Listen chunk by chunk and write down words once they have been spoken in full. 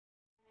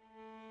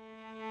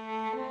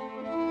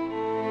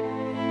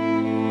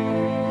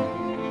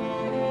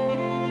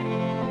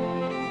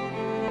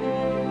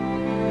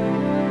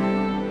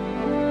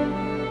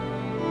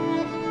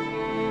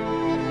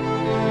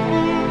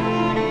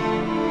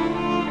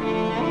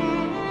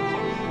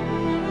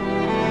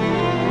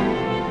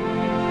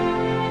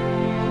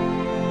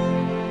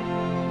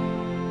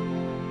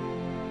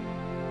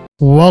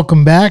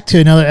Welcome back to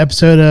another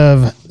episode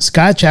of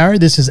Scotch Hour.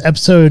 This is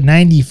episode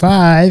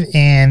 95,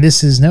 and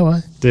this is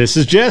Noah. This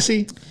is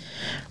Jesse.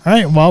 All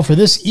right, well, for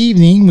this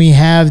evening, we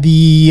have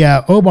the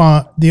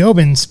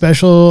Oban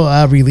special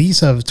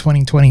release of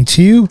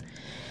 2022.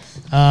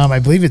 I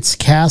believe it's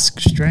cask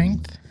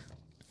strength,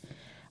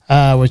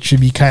 which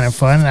should be kind of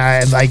fun.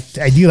 I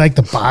do like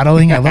the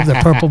bottling. I love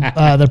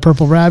the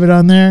purple rabbit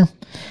on there.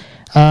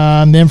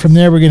 Then from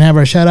there, we're going to have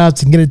our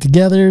shout-outs and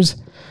get-it-togethers,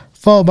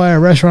 followed by our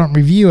restaurant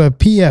review of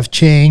P.F.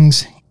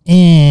 Chang's,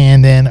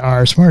 and then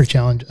our Smarter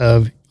Challenge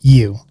of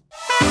You.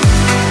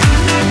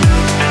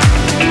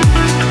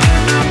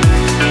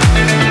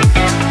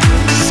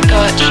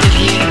 Scotch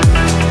Review.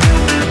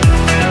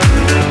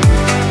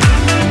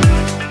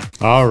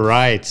 All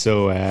right,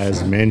 so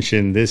as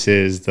mentioned, this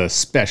is the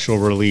special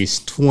release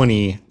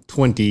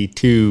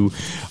 2022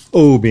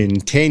 Oban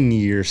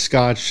 10-year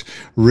Scotch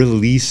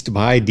released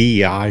by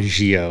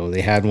Diageo.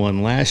 They had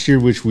one last year,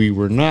 which we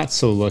were not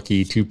so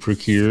lucky to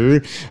procure,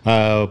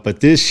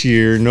 but this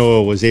year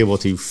Noah was able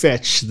to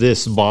fetch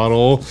this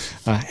bottle.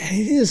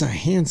 It is a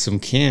handsome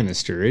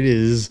canister. It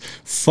is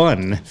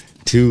fun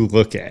to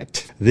look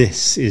at.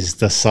 This is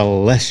the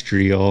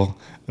Celestial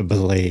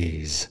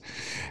Blaze.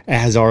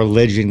 As our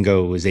legend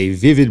goes, a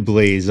vivid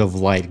blaze of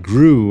light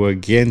grew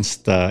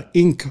against the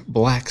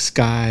ink-black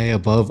sky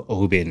above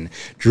Oban,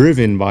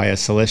 driven by a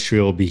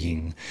celestial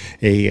being.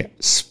 A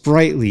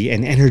sprightly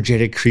and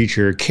energetic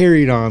creature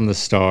carried on the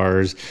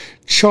stars,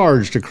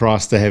 charged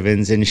across the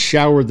heavens, and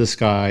showered the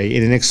sky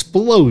in an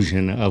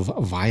explosion of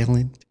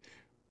violent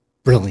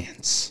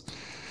brilliance.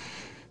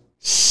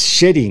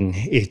 Shedding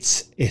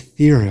its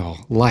ethereal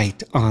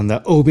light on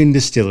the Oban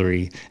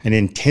distillery, an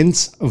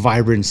intense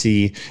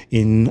vibrancy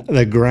in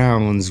the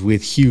grounds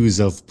with hues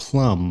of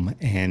plum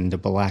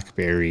and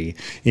blackberry,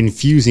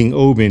 infusing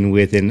Oban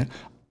with an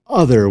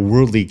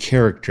otherworldly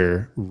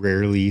character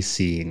rarely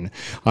seen.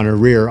 On a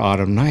rare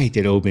autumn night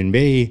at Oban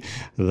Bay,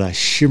 the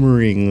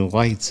shimmering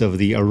lights of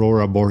the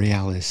Aurora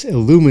Borealis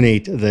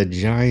illuminate the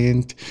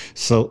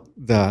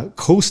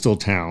coastal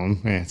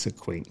town. It's a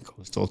quaint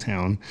coastal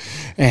town,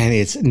 and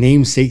its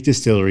namesake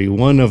distillery,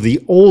 one of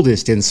the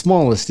oldest and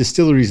smallest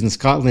distilleries in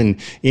Scotland.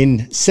 In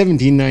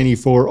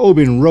 1794,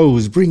 Oban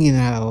rose, bringing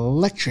that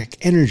electric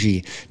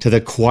energy to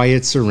the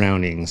quiet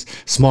surroundings.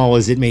 Small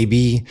as it may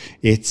be,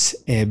 its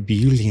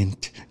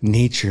ebullient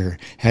nature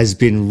has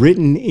been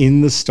written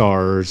in the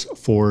stars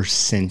for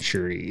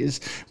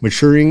centuries.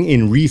 Maturing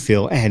in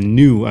refill and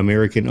new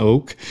American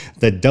oak,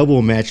 the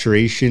double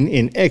maturation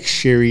in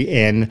ex-sherry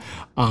and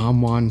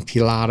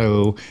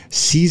Amontillado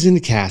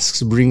seasoned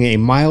casks bring a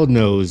mild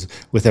nose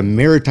with a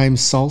maritime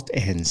salt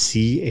and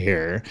sea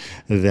air.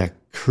 The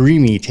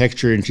creamy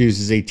texture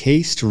introduces a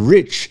taste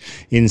rich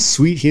in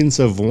sweet hints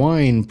of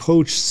wine,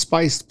 poached,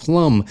 spiced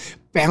plum,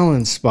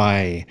 balanced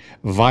by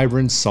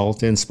vibrant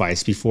salt and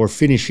spice before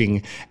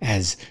finishing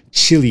as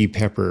chili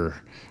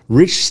pepper.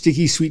 Rich,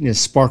 sticky sweetness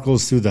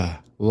sparkles through the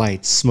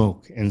light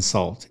smoke and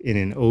salt in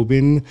an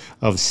Oban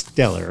of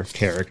stellar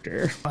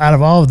character. Out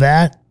of all of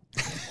that,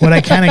 what I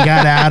kind of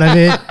got out of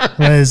it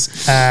was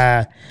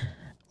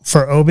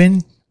for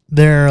Oban,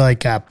 they're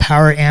like a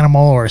power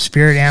animal or a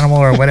spirit animal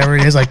or whatever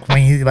it is. Like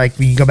when you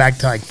go back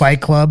to like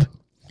Fight Club,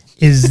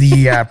 is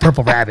the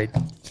purple rabbit.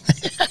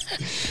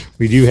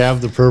 We do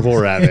have the purple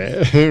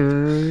rabbit.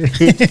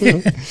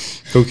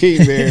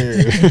 Cocaine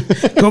bear.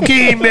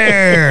 Cocaine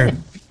bear.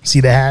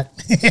 See the hat?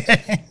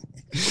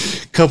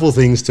 Couple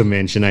things to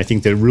mention, I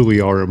think, that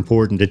really are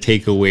important to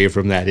take away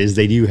from that is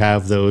they do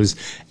have those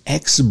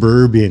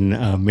ex-bourbon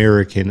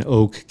American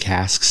oak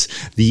casks,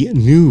 the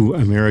new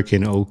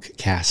American oak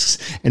casks,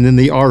 and then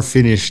they are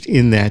finished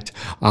in that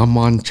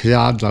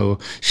Amontillado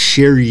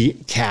sherry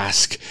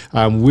cask,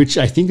 which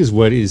I think is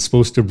what is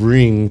supposed to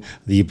bring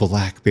the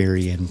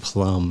blackberry and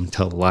plum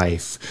to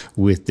life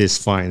with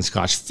this fine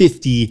Scotch.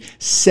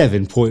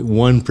 57.1%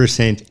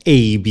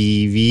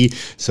 ABV,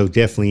 so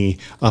definitely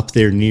up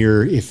there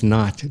near, if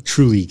not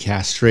truly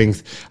cask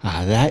strength.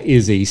 That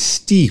is a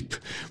steep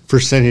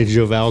percentage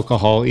of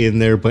alcohol in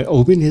there, but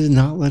Oban has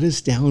not let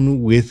us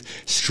down with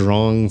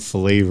strong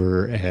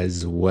flavor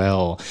as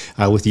well.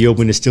 With the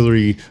Oban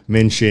distillery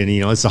mention,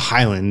 it's a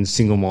Highland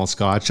single malt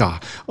Scotch.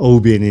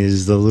 Oban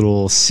is the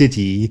little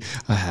city,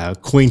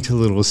 quaint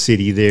little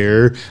city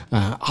there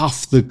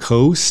off the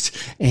coast,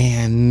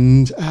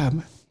 and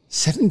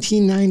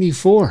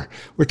 1794.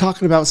 We're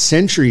talking about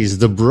centuries.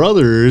 The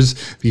brothers,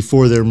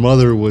 before their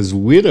mother was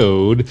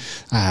widowed,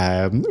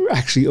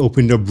 actually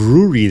opened a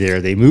brewery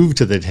there. They moved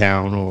to the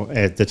town, or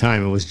at the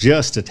time it was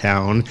just a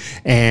town,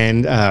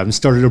 and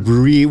started a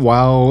brewery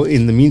while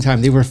in the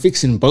meantime they were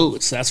fixing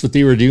boats. That's what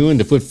they were doing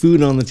to put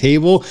food on the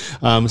table.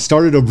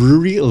 Started a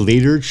brewery,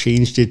 later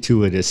changed it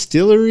to a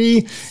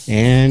distillery,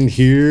 and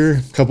here,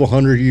 a couple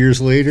hundred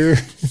years later,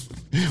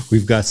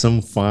 we've got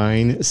some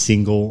fine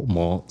single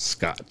malt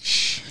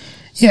Scotch.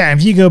 Yeah,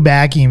 if you go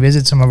back and you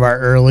visit some of our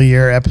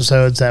earlier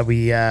episodes that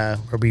where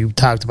we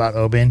talked about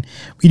Oban,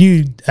 we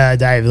do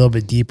dive a little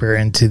bit deeper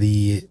into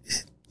the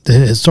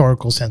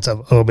historical sense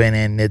of Oban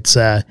and its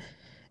and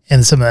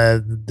some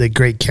of the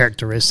great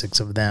characteristics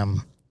of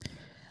them.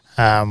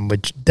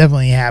 which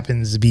definitely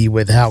happens to be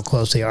with how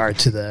close they are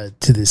to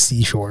the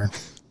seashore.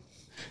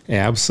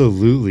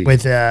 Absolutely.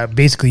 With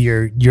basically,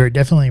 you're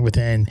definitely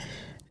within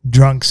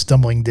drunk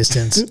stumbling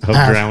distance of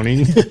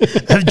drowning,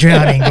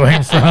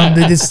 going from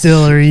the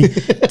distillery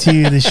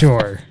to the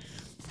shore.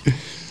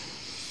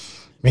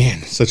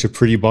 Man, such a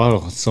pretty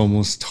bottle. It's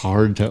almost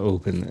hard to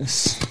open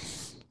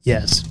this.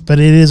 Yes, but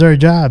it is our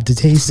job to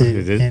taste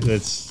it.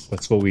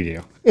 That's what we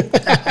do.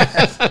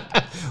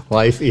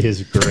 Life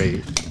is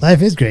great.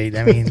 Life is great.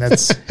 I mean,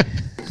 that's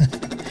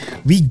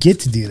we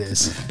get to do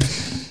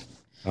this.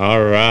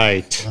 All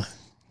right.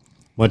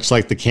 Much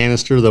like the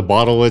canister, the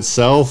bottle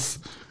itself,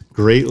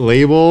 great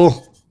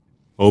label.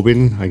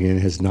 Oban, again,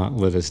 has not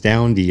let us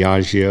down.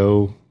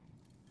 Diageo.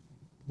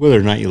 Whether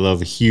or not you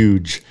love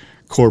huge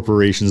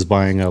corporations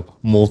buying up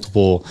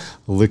multiple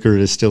liquor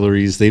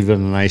distilleries, they've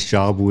done a nice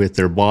job with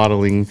their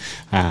bottling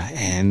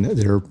and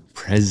their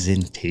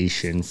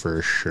presentation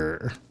for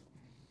sure.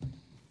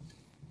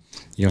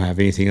 You don't have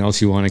anything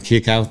else you want to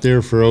kick out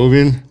there for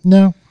Oban?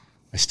 No.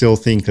 I still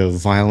think of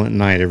Violent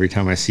Night every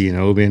time I see an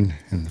Oban,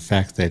 and the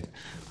fact that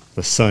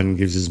the son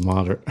gives his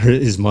mother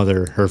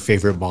her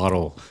favorite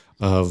bottle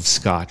of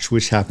Scotch,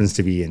 which happens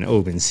to be an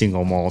Oban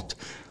single malt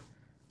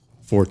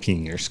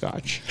 14-year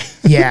Scotch.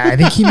 Yeah, I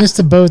think he missed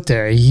the boat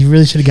there. He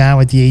really should have gone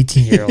with the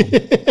 18-year-old.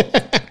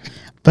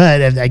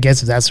 But I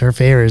guess if that's her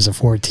favorite is a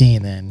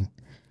 14, then,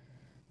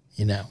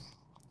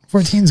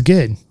 14's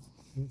good.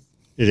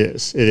 It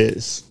is. It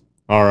is.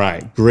 All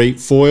right. Great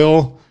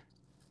foil.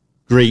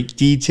 Great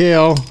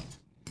detail.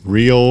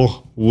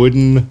 Real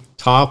wooden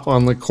top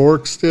on the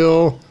cork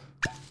still.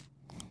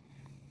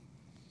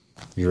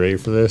 You ready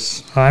for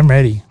this? Oh, I'm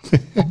ready.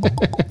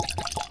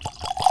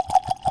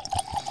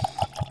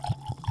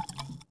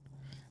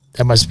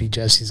 That must be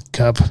Jesse's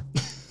cup.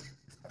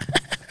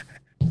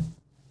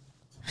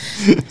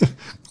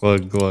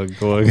 Glug, glug,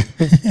 glug.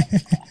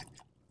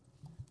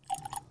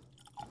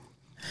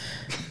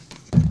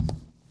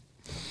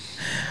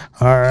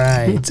 All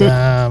right.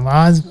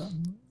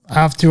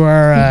 Off to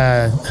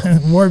our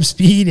warp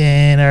speed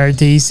and our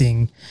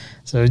tasting.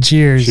 So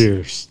cheers.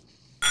 Cheers.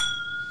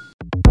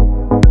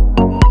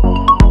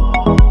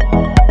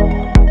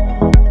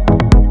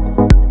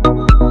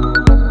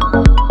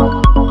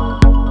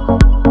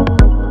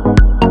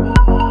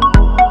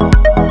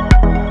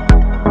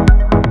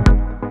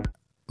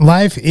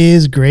 Life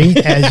is great,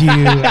 as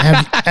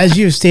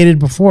you have stated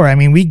before. I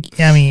mean,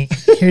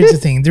 here's the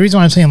thing. The reason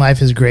why I'm saying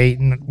life is great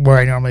and where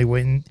I normally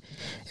wouldn't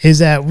is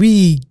that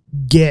we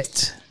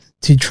get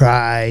to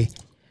try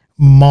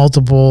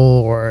multiple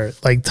or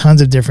like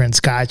tons of different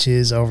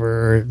scotches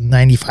over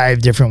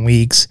 95 different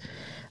weeks.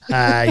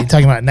 You're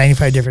talking about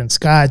 95 different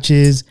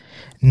scotches,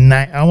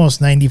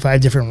 almost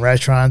 95 different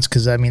restaurants.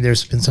 Cause I mean,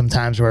 there's been some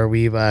times where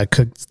we've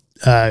cooked,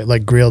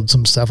 like grilled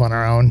some stuff on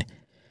our own.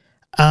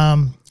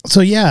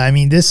 So yeah, I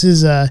mean, this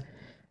is,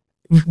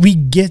 we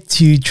get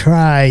to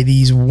try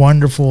these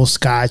wonderful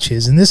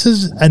scotches, and this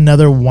is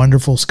another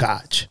wonderful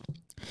scotch,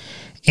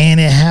 and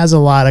it has a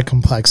lot of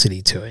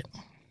complexity to it.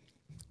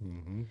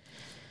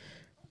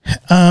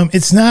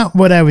 It's not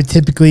what I would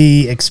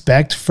typically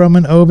expect from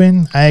an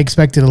Oban. I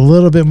expected a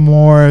little bit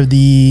more of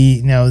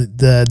the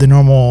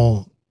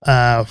normal,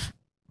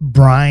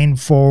 brine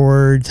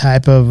forward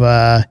type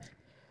of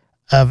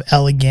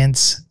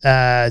elegance,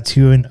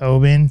 to an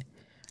Oban.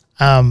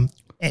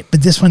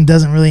 But this one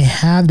doesn't really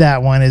have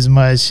that one as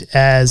much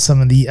as some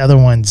of the other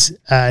ones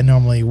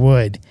normally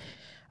would.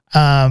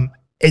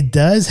 It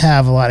does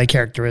have a lot of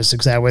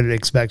characteristics I would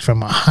expect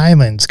from a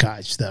Highland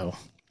Scotch, though.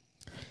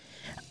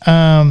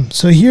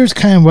 So here's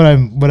kind of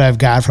what I've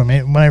got from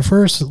it. When I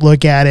first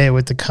look at it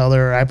with the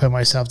color, I put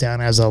myself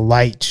down as a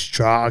light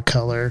straw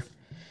color.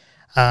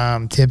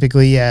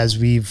 Typically, as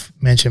we've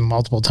mentioned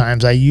multiple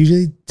times, I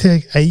usually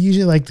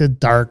like the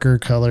darker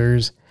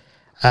colors.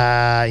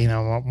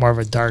 More of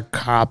a dark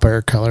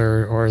copper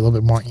color or a little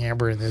bit more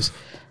amber in this.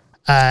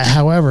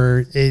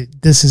 However,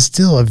 this is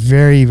still a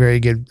very, very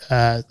good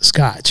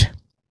Scotch.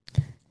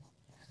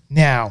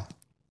 Now,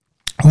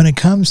 when it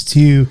comes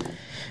to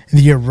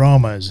the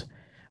aromas,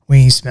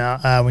 when you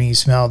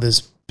smell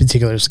this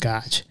particular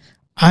Scotch,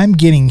 I'm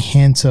getting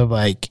hints of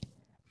like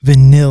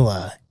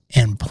vanilla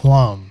and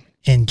plum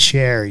and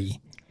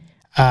cherry,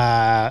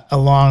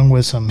 along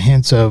with some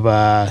hints of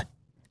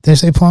did I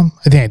say plum?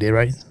 I think I did,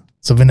 right?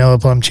 So vanilla,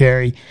 plum,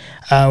 cherry,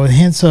 with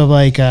hints of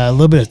like a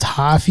little bit of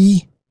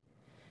toffee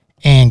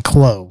and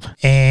clove.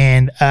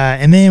 And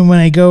then when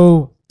I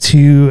go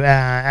to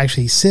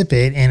actually sip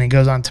it and it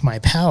goes onto my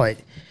palate,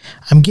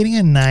 I'm getting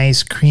a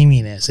nice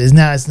creaminess.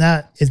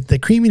 The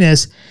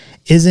creaminess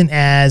isn't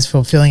as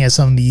fulfilling as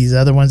some of these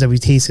other ones that we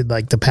tasted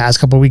like the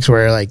past couple of weeks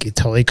where like it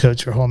totally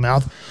coats your whole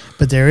mouth.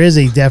 But there is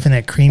a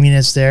definite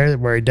creaminess there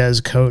where it does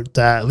coat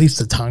at least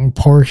the tongue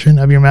portion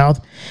of your mouth.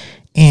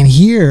 And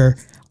here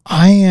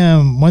I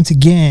am once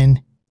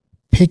again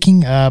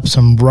picking up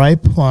some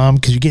ripe plum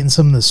because you're getting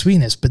some of the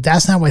sweetness, but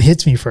that's not what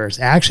hits me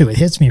first. Actually, what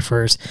hits me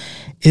first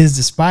is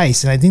the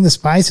spice. And I think the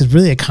spice is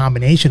really a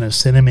combination of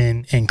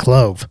cinnamon and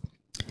clove.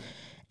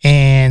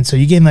 And so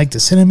you're getting like the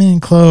cinnamon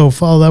and clove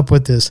followed up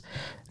with this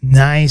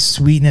nice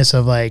sweetness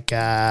of like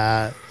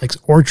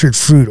orchard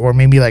fruit, or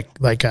maybe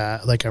like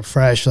a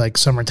fresh like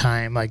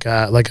summertime like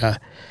a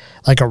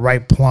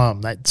ripe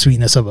plum, that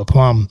sweetness of a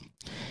plum,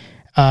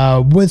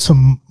 with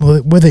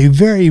a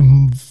very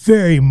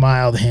very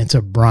mild hint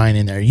of brine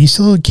in there. You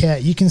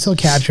can still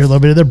capture a little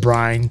bit of the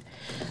brine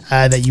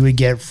that you would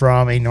get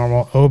from a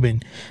normal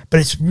Oban, but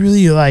it's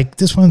really like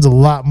this one's a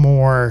lot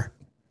more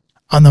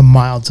on the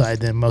mild side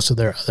than most of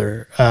their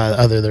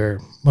other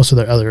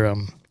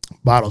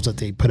bottles that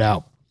they put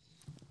out.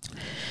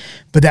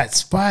 But that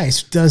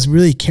spice does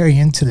really carry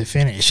into the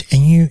finish,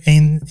 and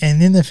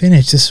in the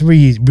finish, this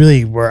is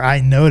where I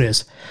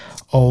notice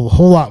a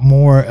whole lot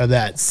more of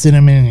that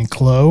cinnamon and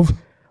clove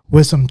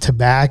with some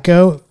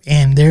tobacco,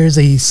 and there's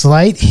a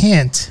slight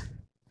hint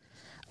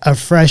of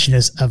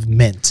freshness of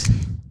mint.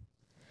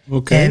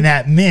 Okay. And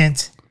that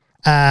mint,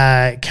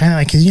 kind of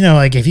like, because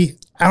like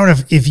I don't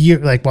know if you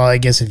like, well, I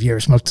guess if you ever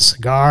smoked a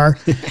cigar,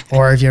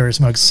 or if you ever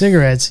smoked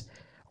cigarettes,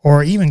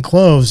 or even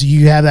cloves,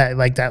 you have that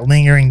like that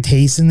lingering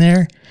taste in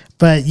there,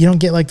 but you don't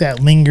get like that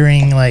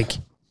lingering like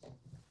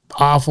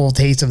awful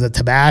taste of the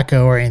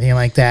tobacco or anything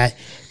like that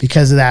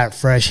because of that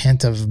fresh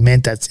hint of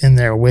mint that's in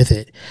there with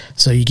it.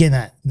 So you get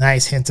that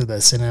nice hint of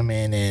the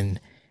cinnamon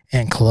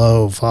and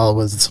clove, followed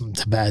with some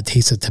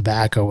taste of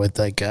tobacco with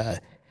like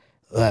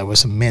with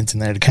some mint in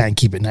there to kind of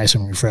keep it nice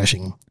and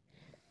refreshing.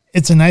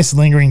 It's a nice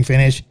lingering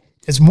finish.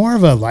 It's more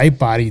of a light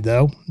body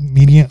though,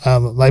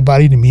 light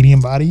body to medium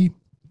body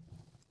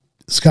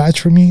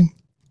Scotch for me.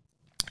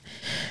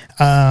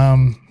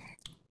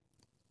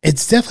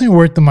 It's definitely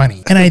worth the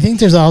money. And I think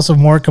there's also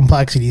more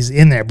complexities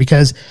in there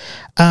because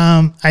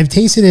I've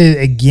tasted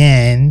it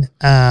again,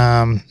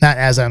 not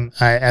as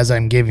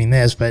I'm giving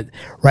this, but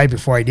right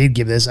before I did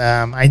give this,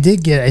 I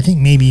did get, I think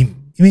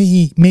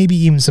maybe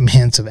even some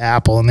hints of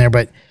apple in there,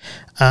 but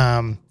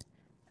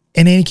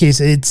in any case,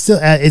 it's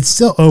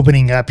still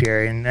opening up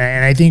here, and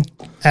I think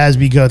as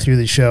we go through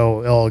the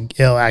show,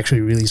 it'll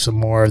actually release some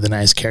more of the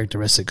nice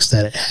characteristics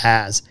that it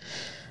has.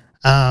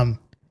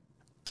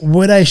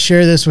 Would I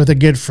share this with a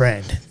good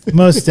friend?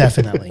 Most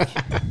definitely.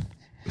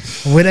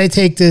 Would I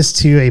take this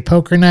to a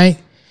poker night?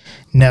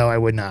 No, I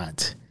would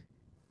not.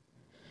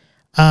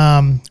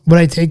 Would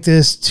I take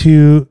this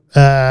to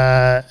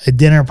a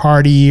dinner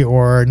party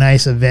or a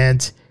nice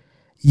event?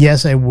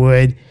 Yes, I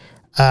would.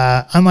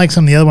 Unlike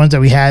some of the other ones that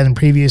we had in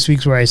previous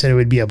weeks where I said it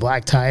would be a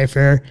black tie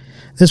affair,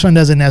 this one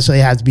doesn't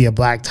necessarily have to be a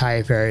black tie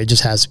affair. It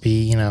just has to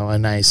be, a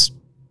nice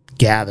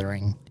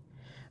gathering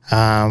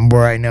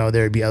where I know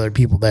there would be other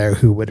people there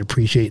who would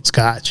appreciate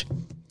Scotch.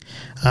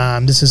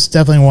 This is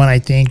definitely one I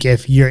think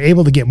if you're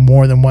able to get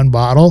more than one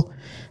bottle,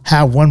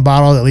 have one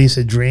bottle at least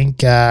a drink,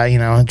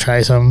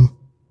 try some,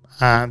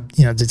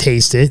 to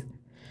taste it,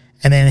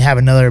 and then have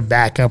another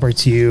backup or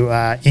two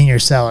in your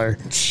cellar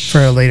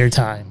for a later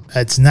time.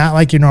 It's not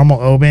like your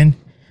normal Oban,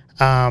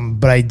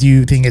 but I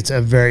do think it's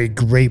a very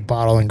great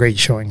bottle and great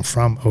showing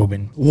from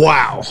Oban.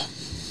 Wow.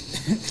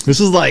 This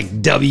is like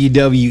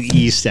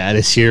WWE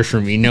status here for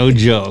me, no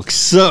joke.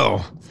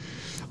 So,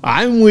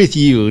 I'm with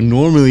you.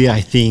 Normally,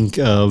 I think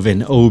of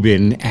an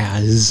Oban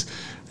as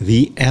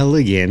the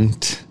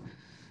elegant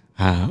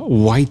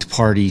white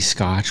party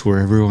Scotch where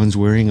everyone's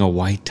wearing a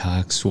white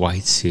tux,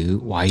 white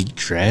suit, white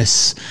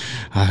dress.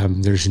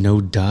 There's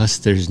no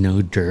dust, there's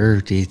no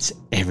dirt.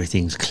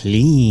 Everything's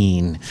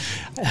clean.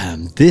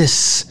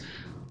 This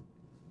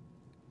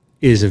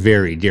is a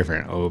very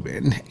different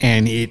Oban,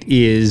 and it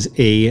is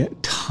a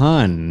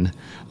ton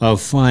of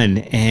fun.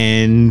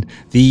 And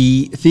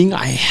the thing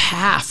I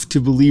have to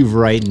believe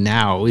right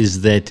now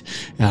is that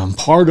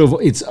part of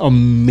its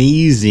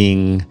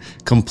amazing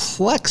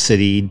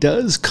complexity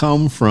does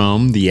come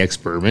from the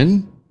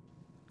ex-bourbon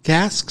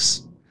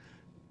casks,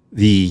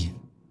 the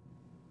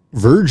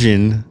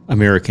virgin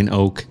American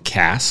oak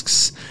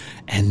casks,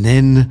 and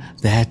then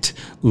that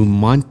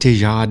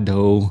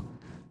Amontillado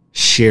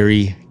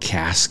sherry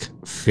cask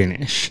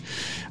finish.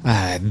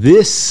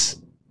 This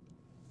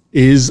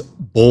is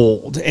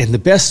bold, and the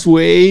best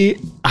way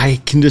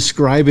I can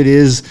describe it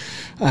is,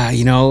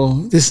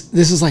 this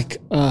is like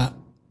a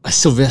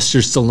Sylvester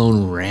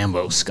Stallone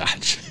Rambo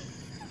Scotch.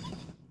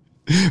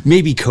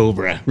 Maybe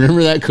Cobra.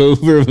 Remember that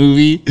Cobra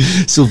movie?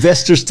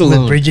 Sylvester Stallone.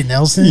 With Bridget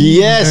Nielsen?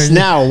 Yes.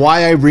 Now,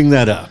 why I bring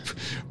that up?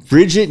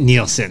 Bridget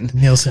Nielsen.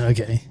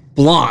 Okay.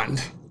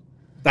 Blonde.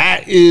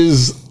 That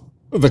is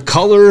the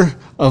color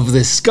of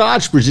the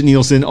Scotch. Bridget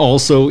Nielsen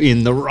also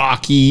in the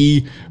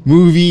Rocky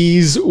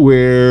movies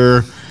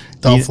where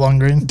Dolph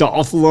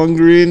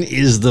Lundgren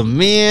is the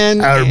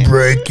man. I'll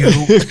break you.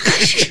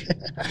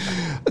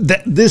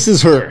 This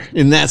is her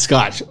in that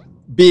Scotch.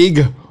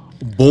 Big,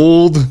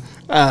 bold.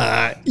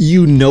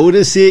 You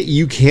notice it.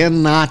 You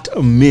cannot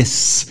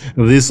miss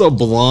this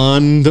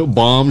blonde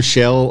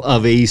bombshell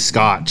of a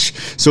Scotch.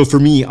 So for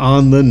me,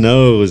 on the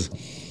nose,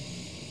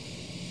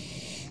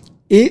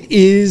 it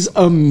is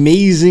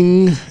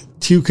amazing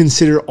to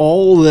consider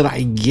all that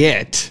I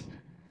get.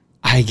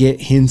 I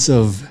get hints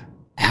of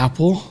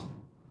apple.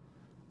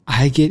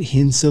 I get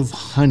hints of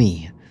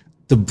honey.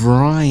 The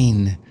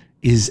brine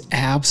is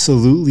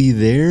absolutely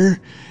there.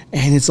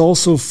 And it's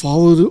also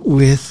followed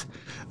with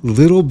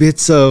little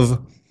bits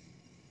of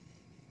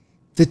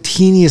the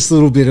teeniest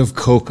little bit of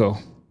cocoa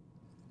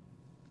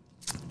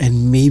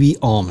and maybe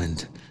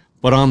almond.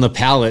 But on the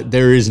palate,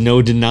 there is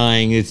no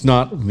denying it's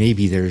not,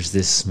 maybe there's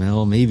this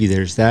smell, maybe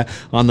there's that.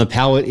 On the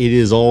palate, it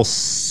is all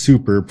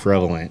super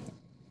prevalent.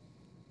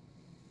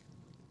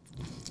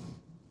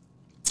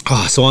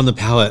 So on the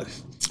palate,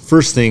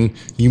 first thing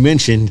you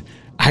mentioned,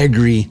 I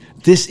agree.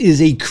 This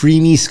is a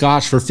creamy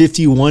Scotch for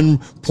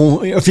 57.1%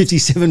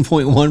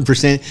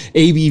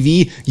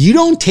 ABV. You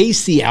don't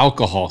taste the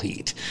alcohol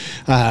heat.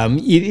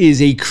 It is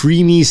a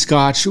creamy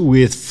Scotch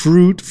with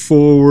fruit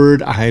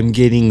forward. I'm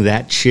getting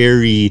that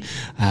cherry,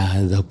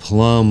 the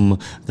plum,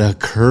 the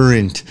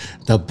currant,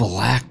 the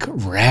black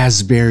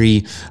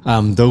raspberry.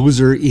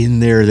 Those are in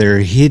there.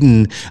 They're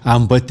hidden.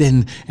 But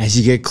then as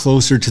you get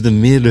closer to the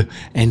mid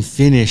and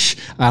finish,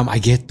 I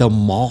get the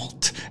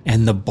malt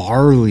and the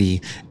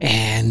barley,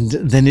 and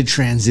then it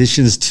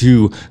transitions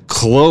to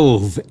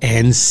clove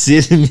and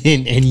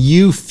cinnamon, and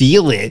you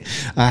feel it.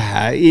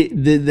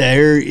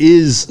 There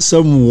is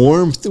some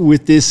warmth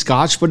with this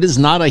Scotch, but it's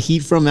not a heat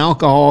from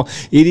alcohol.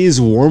 It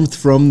is warmth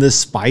from the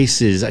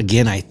spices.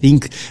 Again, I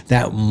think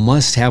that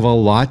must have a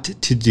lot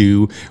to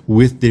do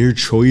with their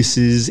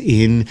choices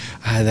in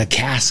the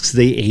casks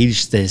they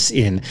aged this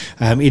in.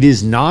 It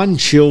is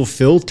non-chill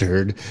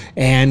filtered,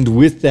 and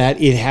with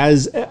that, it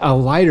has a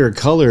lighter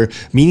color,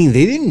 meaning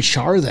they didn't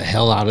char the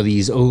hell out of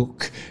these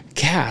oak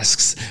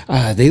casks.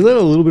 They let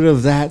a little bit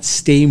of that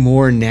stay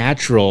more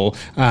natural,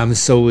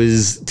 so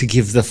as to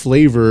give the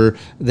flavor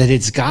that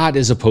it's got,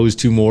 as opposed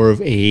to more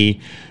of a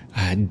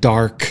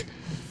dark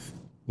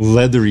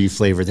leathery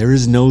flavor. There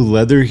is no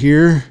leather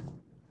here,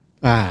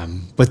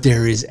 but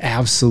there is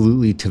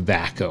absolutely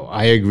tobacco.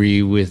 I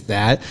agree with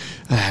that.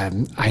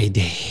 I'd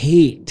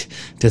hate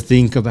to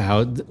think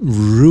about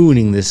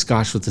ruining this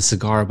Scotch with a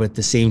cigar, but at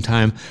the same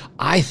time,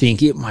 I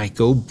think it might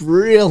go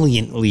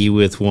brilliantly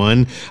with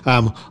one.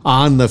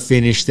 On the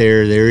finish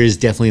there is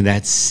definitely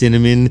that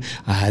cinnamon.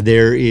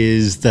 There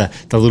is the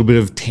little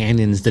bit of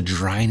tannins. The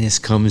dryness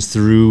comes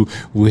through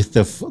with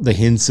the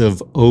hints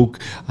of oak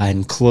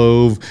and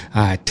clove,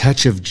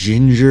 touch of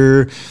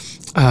ginger.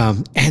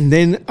 And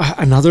then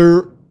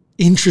another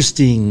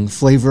interesting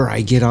flavor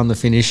I get on the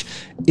finish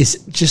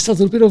is just a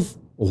little bit of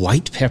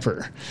white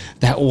pepper.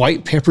 That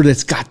white pepper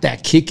that's got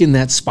that kick and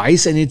that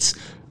spice, and it's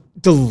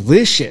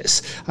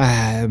delicious.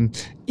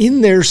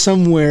 In there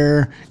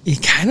somewhere,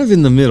 kind of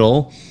in the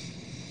middle.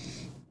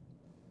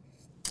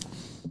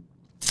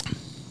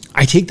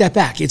 I take that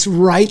back. It's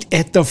right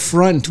at the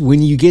front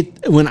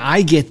when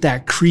I get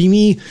that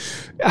creamy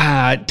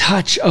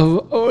touch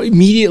of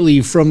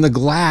immediately from the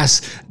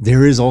glass.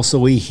 There is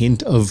also a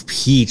hint of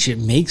peach. It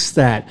makes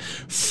that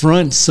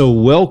front so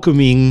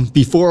welcoming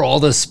before all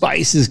the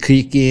spices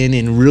kick in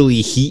and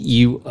really heat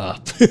you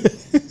up.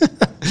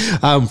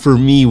 For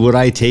me, would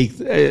I take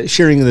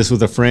sharing this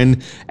with a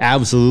friend?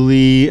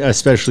 Absolutely,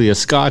 especially a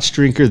Scotch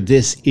drinker.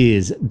 This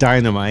is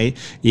dynamite.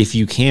 If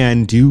you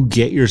can, do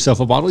get yourself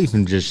a bottle,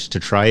 even just to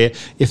try it,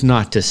 if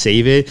not to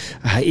save it.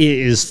 It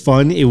is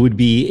fun. It would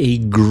be a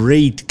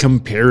great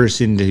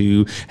comparison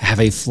to have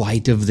a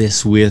flight of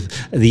this with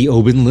the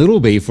Oban Little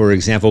Bay, for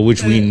example,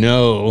 which we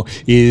know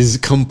is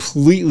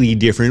completely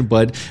different,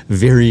 but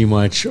very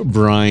much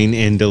brine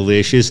and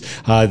delicious.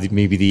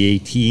 Maybe the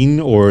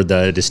 18 or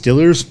the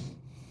distillers.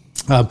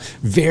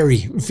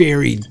 Very,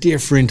 very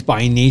different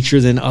by nature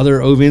than other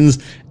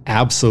Obans.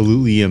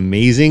 Absolutely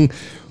amazing.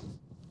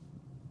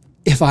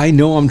 If I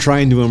know I'm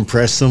trying to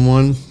impress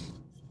someone,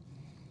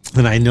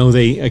 and I know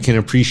they can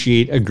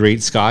appreciate a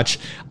great Scotch,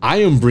 I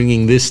am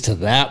bringing this to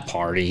that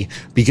party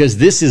because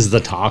this is the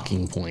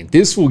talking point.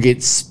 This will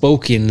get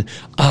spoken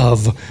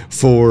of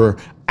for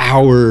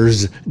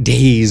hours,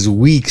 days,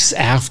 weeks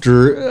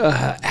after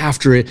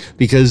it,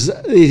 because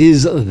it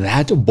is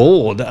that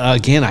bold.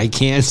 Again, I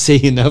can't say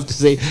enough to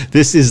say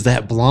this is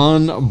that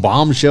blonde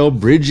bombshell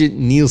Bridget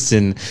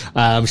Nielsen.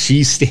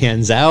 She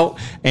stands out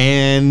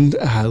and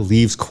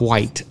leaves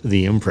quite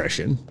the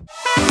impression.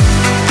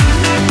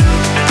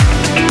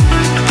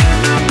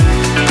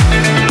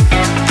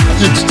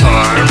 It's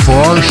time for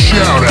our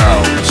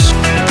shout-outs.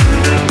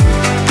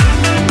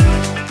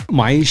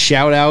 My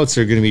shout-outs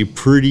are going to be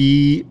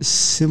pretty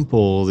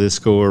simple this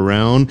go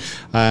around.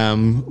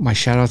 My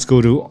shout-outs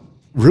go to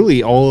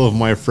really all of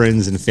my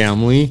friends and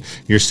family,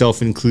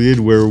 yourself included,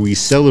 where we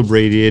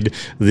celebrated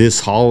this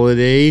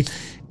holiday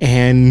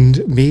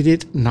and made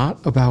it not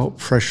about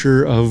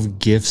pressure of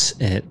gifts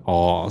at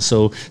all.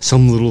 So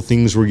some little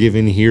things were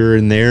given here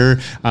and there.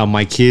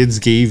 My kids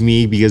gave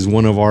me, because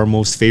one of our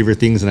most favorite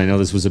things, and I know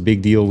this was a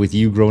big deal with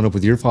you growing up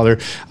with your father,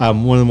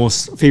 one of the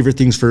most favorite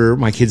things for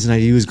my kids and I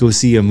to do is go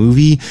see a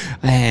movie,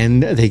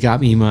 and they got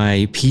me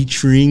my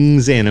peach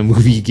rings and a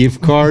movie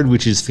gift card,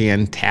 which is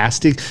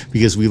fantastic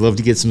because we love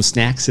to get some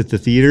snacks at the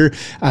theater.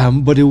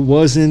 But it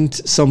wasn't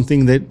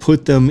something that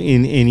put them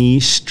in any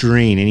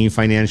strain, any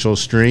financial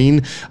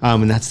strain.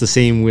 And that's the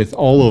same with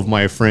all of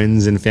my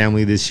friends and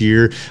family this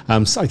year.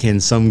 So again,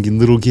 some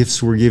little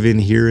gifts were given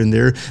here and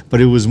there,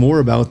 but it was more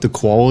about the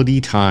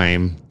quality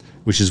time,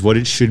 which is what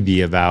it should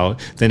be about,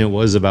 than it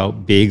was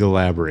about big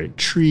elaborate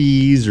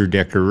trees or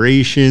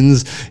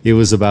decorations. It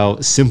was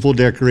about simple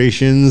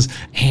decorations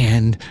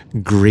and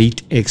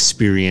great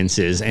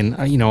experiences. And,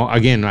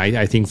 again,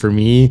 I think for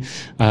me,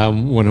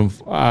 one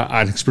of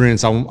an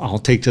experience I'll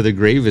take to the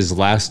grave is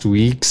last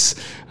week's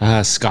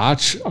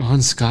Scotch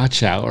on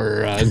Scotch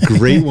Hour. A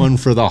great one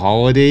for the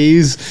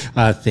holidays.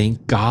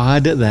 Thank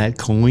God that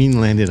coin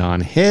landed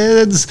on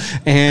heads.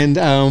 And,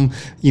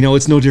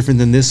 it's no different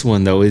than this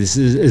one, though. This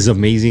is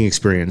amazing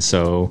experience.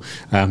 So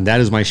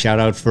that is my shout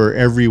out for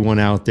everyone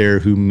out there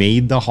who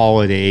made the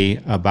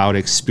holiday about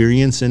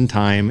experience and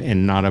time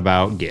and not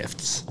about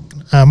gifts.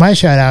 My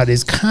shout out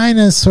is kind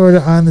of sort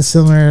of on the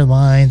similar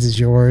lines as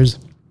yours,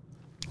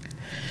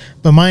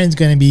 but mine's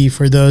going to be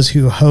for those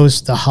who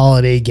host the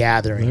holiday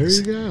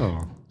gatherings. There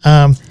you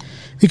go.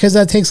 Because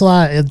that takes a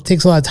lot. It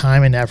takes a lot of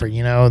time and effort.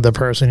 The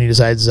person who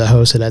decides to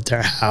host it at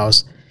their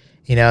house.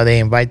 They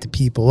invite the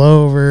people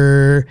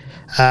over.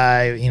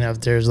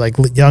 If there's like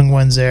young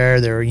ones there,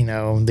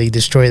 they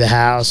destroy the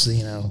house,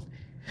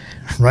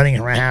 running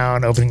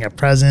around, opening up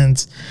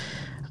presents.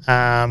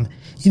 And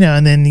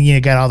then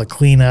you got all the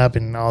cleanup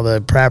and all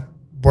the prep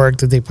work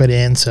that they put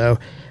in. So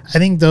I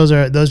think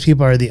those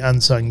people are the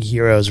unsung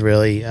heroes,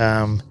 really,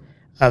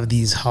 of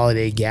these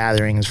holiday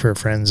gatherings for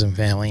friends and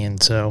family.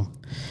 And so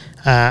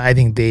I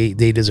think they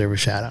deserve a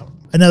shout out.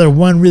 Another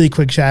one really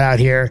quick shout out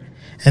here.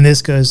 And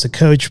this goes to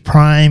Coach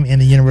Prime in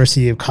the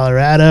University of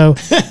Colorado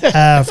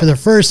for the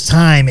first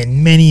time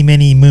in many,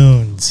 many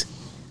moons.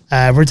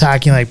 We're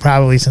talking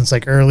probably since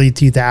early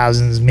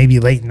 2000s,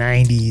 maybe late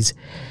 90s.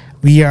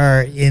 We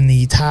are in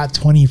the top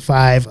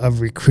 25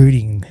 of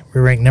recruiting.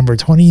 We're ranked number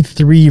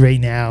 23 right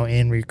now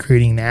in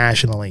recruiting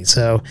nationally.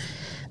 So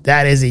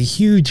that is a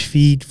huge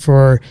feat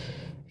for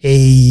a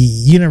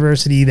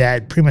university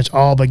that pretty much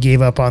all but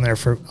gave up on their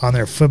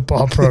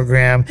football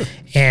program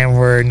and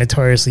were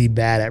notoriously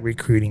bad at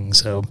recruiting.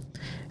 So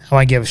I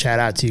want to give a shout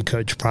out to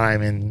Coach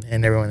Prime and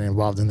everyone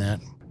involved in that.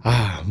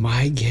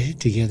 My get it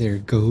together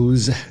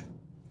goes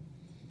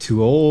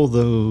to all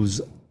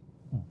those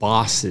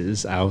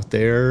bosses out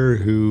there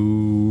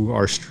who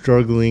are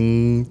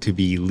struggling to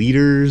be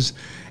leaders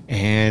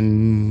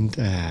and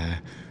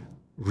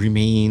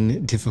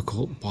remain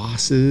difficult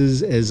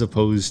bosses, as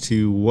opposed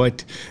to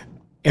what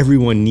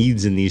everyone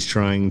needs in these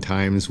trying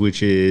times,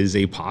 which is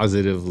a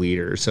positive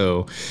leader.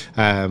 So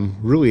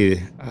really,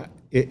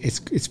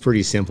 it's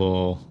pretty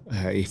simple.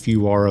 If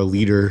you are a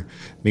leader,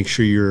 make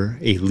sure you're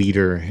a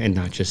leader and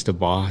not just a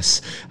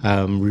boss.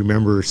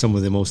 Remember, some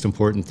of the most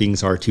important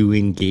things are to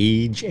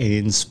engage and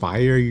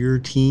inspire your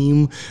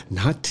team,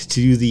 not to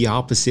do the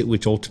opposite,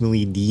 which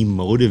ultimately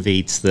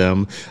demotivates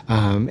them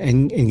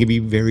and can be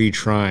very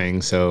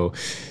trying. So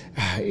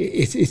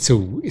it's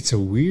a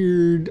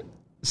weird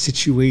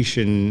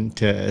situation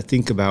to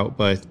think about,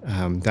 but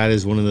that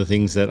is one of the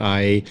things that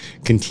I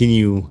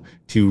continue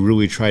to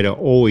really try to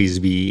always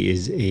be,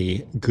 is a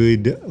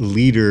good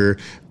leader,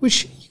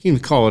 which you can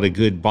call it a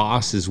good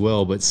boss as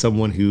well, but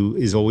someone who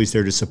is always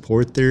there to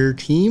support their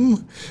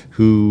team,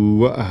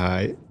 who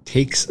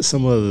takes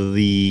some of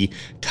the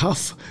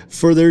tough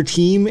for their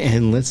team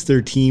and lets their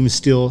team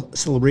still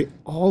celebrate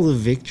all the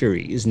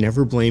victories,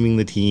 never blaming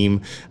the team,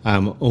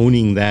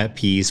 owning that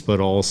piece, but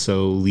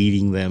also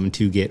leading them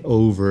to get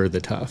over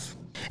the tough.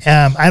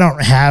 I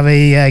don't have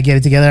a get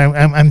it together.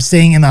 I'm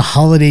staying in the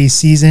holiday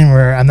season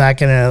where I'm not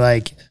going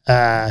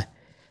to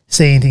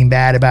say anything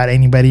bad about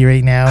anybody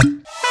right now.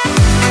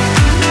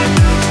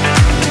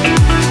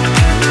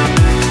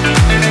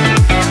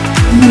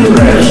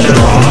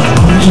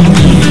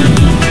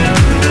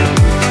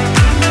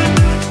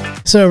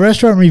 So,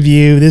 restaurant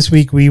review. This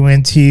week we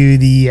went to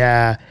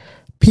the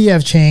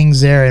P.F. Chang's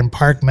there in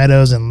Park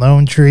Meadows and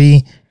Lone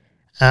Tree.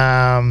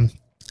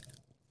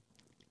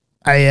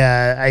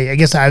 I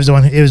guess I was the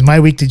one. It was my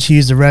week to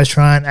choose the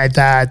restaurant. I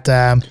thought,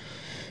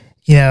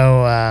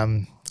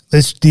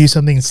 let's do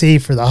something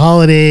safe for the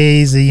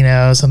holidays.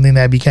 Something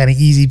that'd be kind of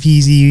easy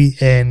peasy,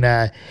 and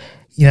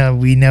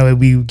we know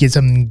we get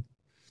something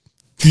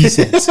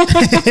decent.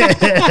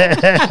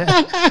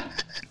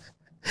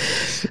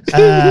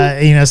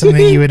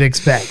 Something you would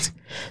expect.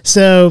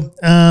 So,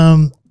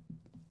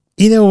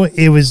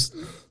 it was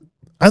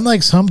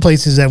unlike some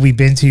places that we've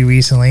been to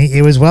recently.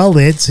 It was well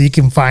lit, so you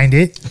can find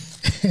it.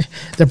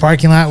 The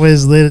parking lot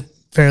was lit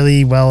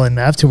fairly well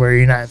enough to where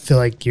you're not feel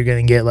like you're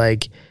going to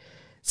get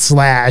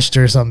slashed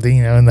or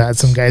something, and that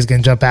some guy's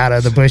going to jump out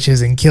of the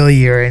bushes and kill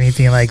you or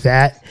anything like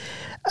that.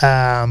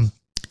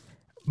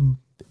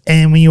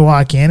 And when you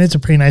walk in, it's a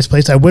pretty nice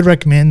place. I would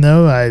recommend,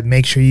 though,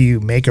 make sure you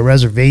make a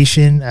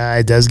reservation.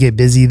 It does get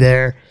busy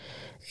there.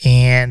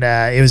 And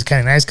it was kind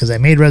of nice because I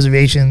made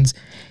reservations.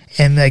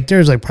 And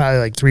there's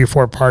probably 3 or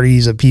 4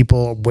 parties of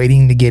people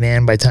waiting to get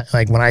in by time,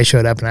 when I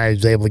showed up, and I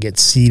was able to get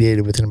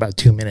seated within about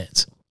 2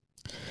 minutes.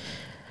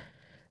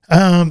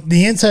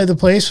 The inside of the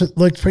place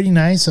looked pretty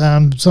nice.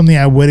 Something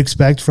I would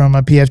expect from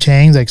a PF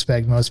Chang's. I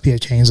expect most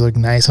PF Chang's look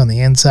nice on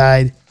the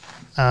inside.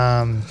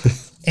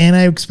 And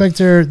I expect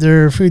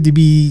their food to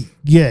be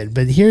good.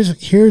 But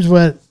here's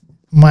what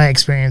my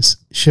experience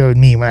showed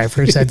me when I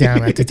first sat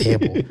down at the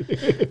table.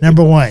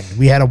 Number one,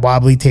 we had a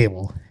wobbly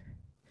table.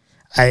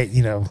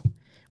 When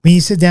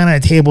you sit down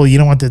at a table, you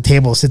don't want the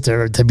table to sit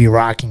there to be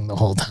rocking the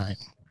whole time.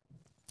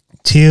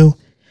 Two,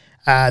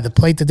 the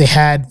plate that they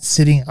had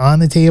sitting on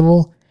the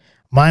table,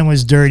 mine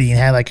was dirty and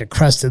had like a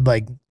crusted,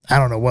 like, I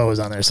don't know what was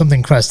on there,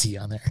 something crusty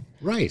on there.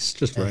 Rice,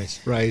 just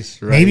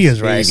rice. Maybe it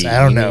was rice. I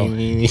don't know.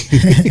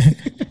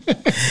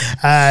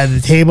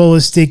 The table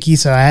was sticky,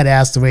 so I had to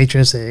ask the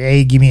waitress,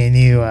 "Hey, give me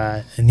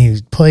a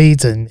new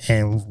plate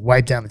and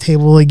wipe down the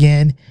table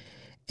again."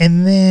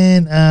 And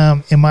then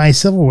in my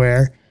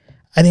silverware,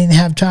 I didn't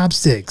have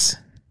chopsticks.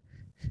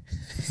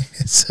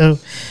 So,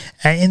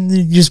 and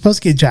you're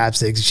supposed to get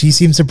chopsticks. She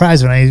seemed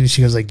surprised when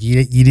she was like,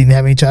 "You didn't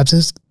have any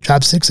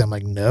chopsticks?" I'm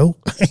like, "No."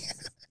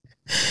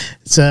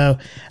 So,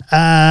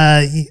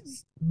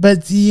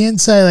 but the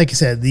inside, like I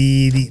said,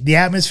 the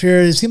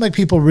atmosphere, it seemed like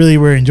people really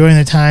were enjoying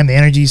their time. The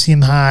energy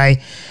seemed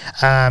high.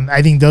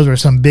 I think those were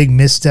some big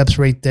missteps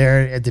right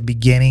there at the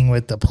beginning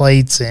with the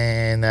plates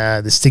and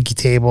the sticky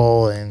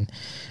table and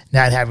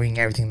not having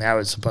everything that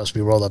was supposed to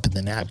be rolled up in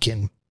the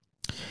napkin.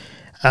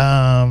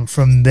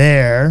 From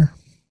there,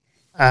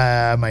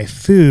 my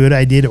food,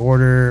 I did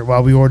order,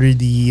 we ordered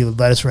the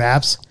lettuce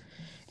wraps.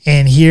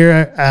 And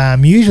here,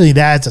 usually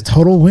that's a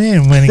total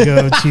win when you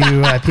go to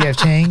PF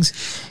Chang's.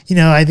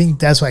 I think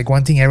that's like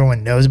one thing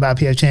everyone knows about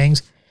PF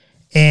Chang's.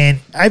 And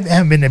I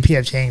haven't been to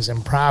PF Chang's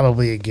in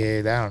probably a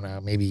good, I don't know,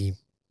 maybe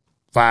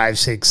 5,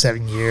 6,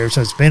 7 years.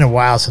 So it's been a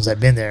while since I've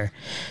been there.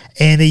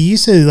 And they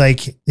used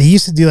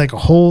to do like a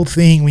whole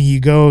thing when you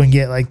go and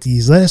get like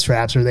these lettuce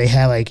wraps where they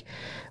had like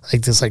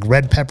this like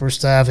red pepper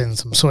stuff and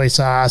some soy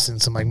sauce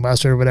and some like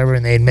mustard or whatever.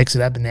 And they'd mix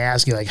it up and they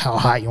ask you like how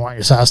hot you want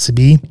your sauce to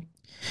be.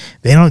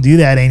 They don't do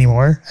that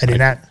anymore. I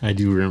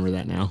do remember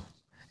that now.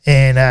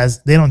 And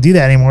they don't do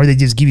that anymore. They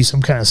just give you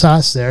some kind of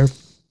sauce there.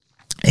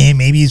 And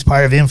maybe it's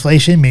part of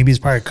inflation. Maybe it's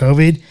part of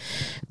COVID.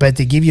 But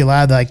they give you a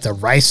lot of like the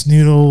rice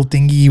noodle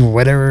thingy or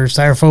whatever,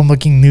 styrofoam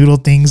looking noodle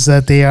things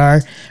that they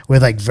are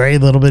with like very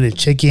little bit of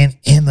chicken.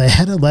 And the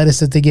head of lettuce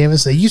that they gave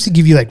us, they used to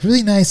give you like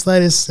really nice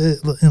lettuce,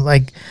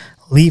 like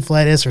leaf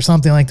lettuce or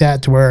something like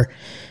that, to where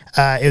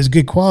it was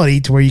good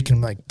quality to where you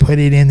can like put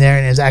it in there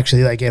and it's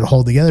actually like it'll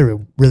hold together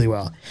really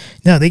well.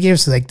 No, they gave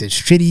us like the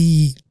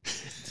shitty,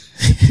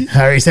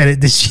 I already said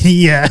it, the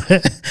shitty,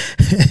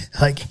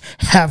 like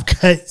half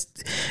cut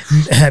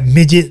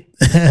midget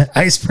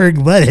iceberg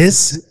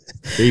lettuce.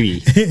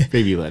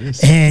 Baby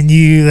lettuce. And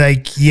you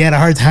had a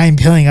hard time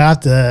peeling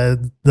off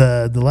the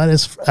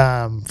lettuce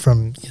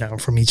from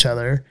each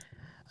other.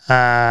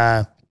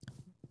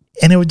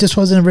 And it just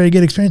wasn't a very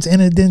good experience,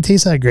 and it didn't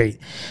taste that great.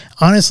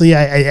 Honestly,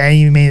 I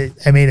even made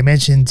a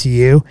mention to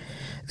you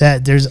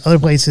that there's other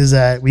places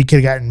that we could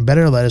have gotten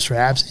better lettuce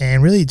wraps,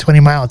 and really 20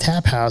 Mile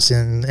Tap House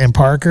in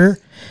Parker.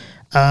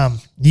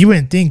 You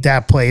wouldn't think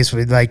that place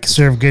would like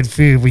serve good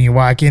food when you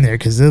walk in there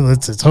because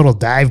it's a total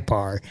dive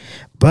bar,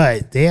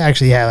 but they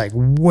actually had like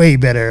way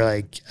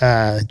better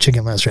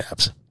chicken lettuce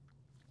wraps.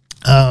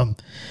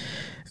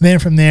 Then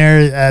from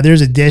there,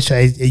 there's a dish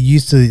I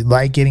used to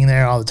like getting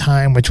there all the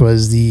time, which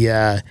was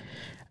the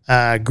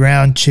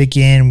ground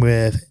chicken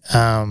with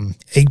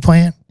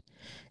eggplant.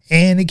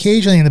 And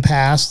occasionally in the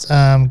past,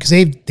 because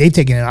they've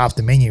taken it off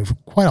the menu for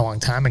quite a long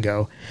time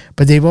ago,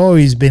 but they've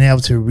always been able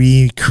to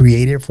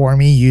recreate it for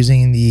me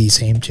using the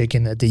same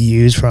chicken that they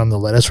use from the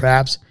lettuce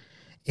wraps,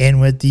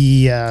 and with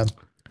the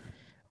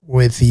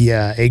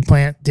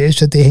eggplant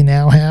dish that they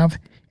now have.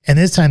 And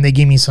this time they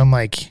gave me some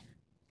like.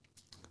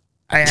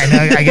 I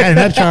got an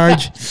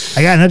upcharge.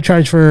 I got an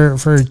upcharge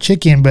for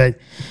chicken, but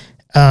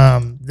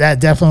that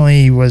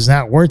definitely was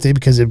not worth it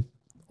because it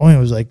only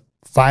was like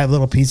 5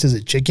 little pieces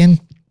of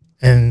chicken,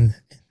 and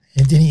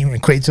it didn't even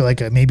equate to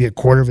like maybe a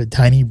quarter of a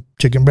tiny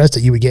chicken breast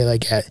that you would get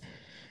like at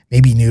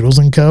maybe Noodles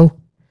and Co.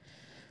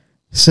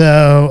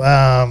 So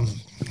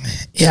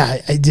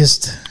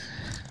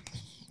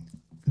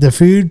the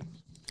food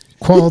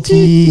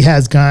quality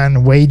has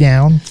gone way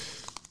down.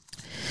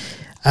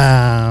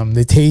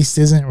 The taste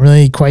isn't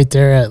really quite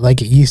there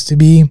like it used to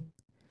be.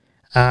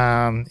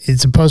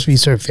 It's supposed to be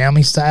sort of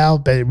family style,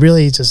 but it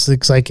really just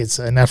looks like it's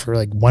enough for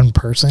like one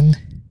person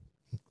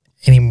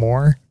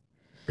anymore.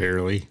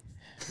 Barely.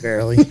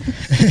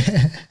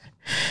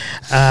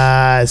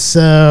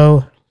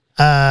 So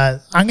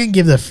I'm going to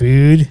give the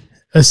food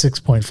a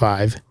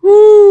 6.5.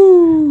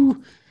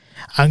 Woo!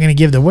 I'm going to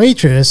give the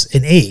waitress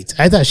an 8.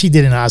 I thought she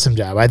did an awesome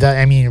job.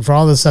 For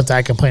all the stuff that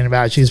I complained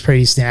about, she was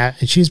pretty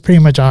she was pretty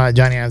much on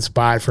Johnny on the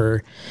spot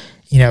for,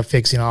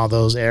 fixing all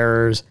those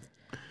errors.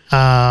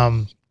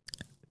 With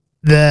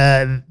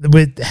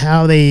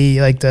how they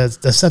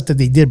the stuff that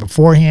they did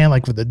beforehand,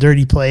 like with the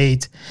dirty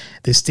plate,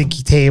 the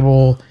sticky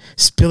table,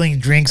 spilling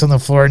drinks on the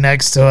floor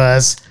next to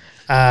us,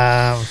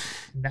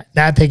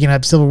 not picking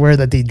up silverware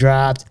that they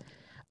dropped.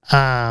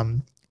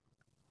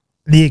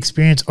 the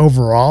experience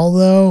overall,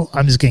 though,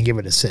 I'm just going to give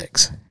it a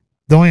 6.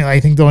 I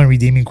think the only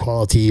redeeming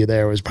quality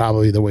there was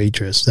probably the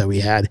waitress that we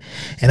had.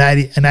 And I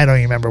don't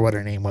even remember what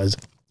her name was.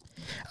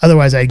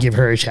 Otherwise, I'd give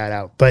her a shout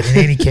out. But in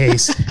any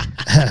case,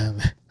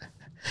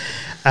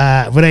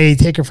 would I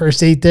take her first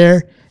date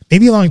there?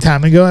 Maybe a long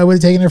time ago, I would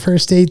have taken her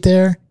first date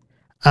there.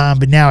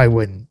 But now I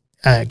wouldn't,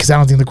 because I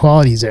don't think the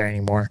quality is there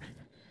anymore.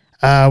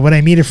 Would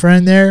I meet a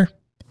friend there?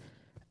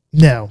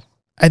 No.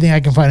 I think I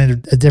can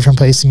find a different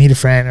place to meet a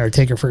friend or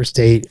take her first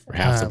date. For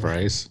half the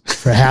price.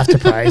 For half the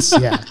price,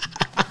 yeah.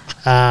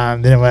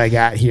 Than what I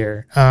got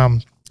here.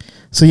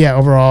 So yeah,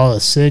 overall a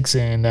 6,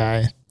 and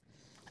I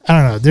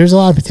don't know. There's a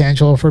lot of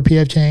potential for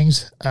PF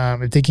Chang's.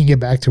 If they can get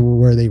back to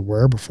where they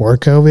were before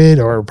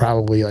COVID, or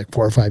probably like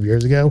 4 or 5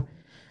 years ago,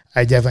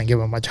 I definitely give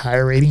them a much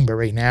higher rating. But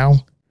right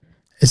now,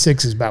 a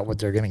 6 is about what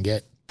they're going to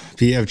get.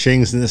 PF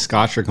Chang's and the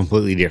Scotch are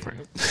completely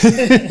different.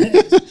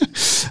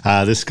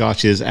 This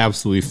Scotch is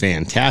absolutely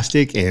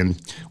fantastic,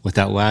 and with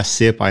that last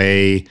sip,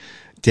 I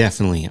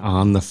definitely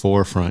on the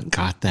forefront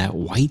got that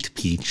white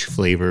peach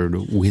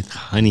flavored with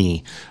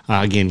honey.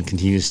 Again,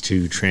 continues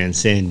to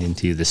transcend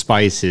into the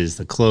spices,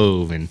 the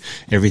clove, and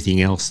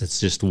everything else that's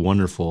just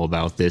wonderful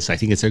about this. I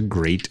think it's a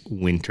great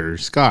winter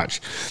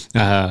Scotch.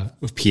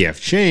 PF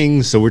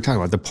Chang's, so we're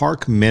talking about the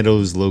Park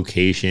Meadows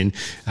location.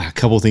 A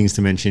couple things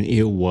to mention.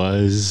 It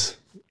was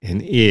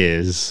and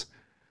is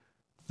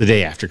the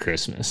day after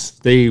Christmas.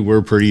 They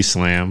were pretty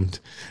slammed.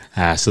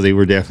 So they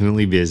were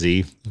definitely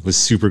busy. Was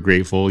super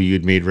grateful you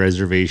had made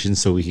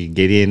reservations so we could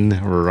get in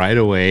right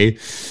away.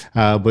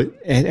 But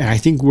I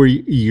think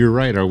you're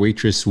right. Our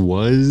waitress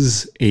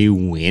was a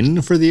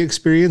win for the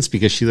experience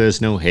because she let us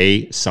know,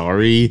 hey,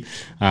 sorry,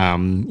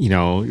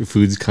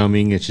 food's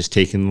coming. It's just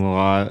taking a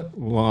lot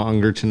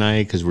longer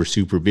tonight because we're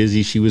super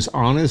busy. She was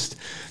honest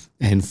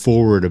and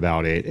forward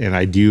about it. And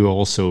I do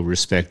also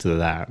respect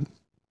that.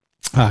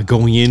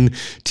 Going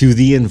into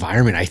the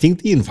environment, I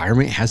think the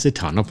environment has a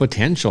ton of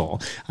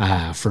potential.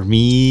 For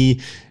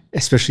me,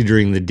 especially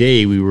during the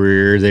day, we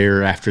were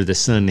there after the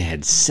sun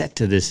had set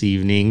to this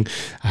evening.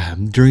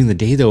 During the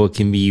day, though, it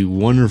can be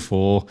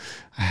wonderful.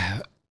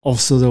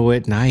 Also, though,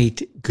 at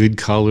night, good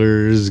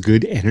colors,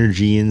 good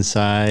energy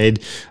inside.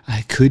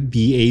 Could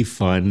be a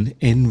fun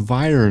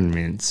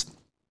environment.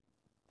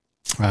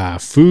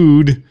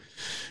 Food,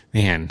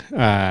 man,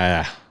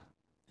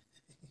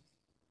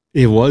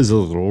 it was a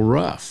little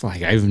rough.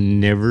 Like, I've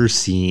never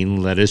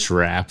seen lettuce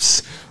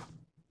wraps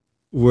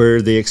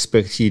where they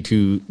expect you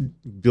to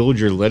build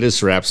your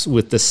lettuce wraps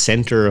with the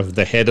center of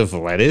the head of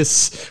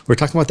lettuce. We're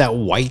talking about that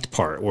white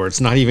part where it's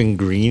not even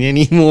green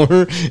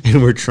anymore,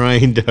 and we're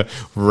trying to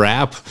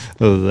wrap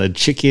the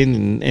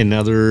chicken and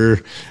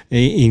other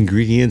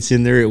ingredients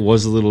in there. It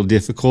was a little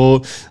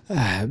difficult.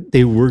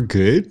 They were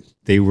good.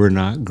 They were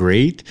not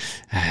great.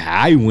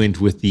 I went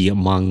with the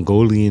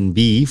Mongolian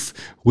beef,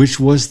 which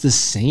was the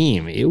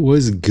same. It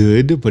was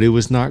good, but it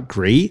was not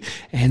great.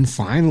 And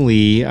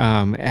finally,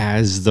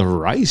 as the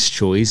rice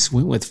choice,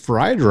 went with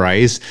fried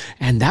rice,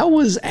 and that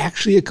was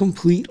actually a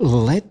complete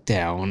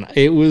letdown.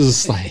 It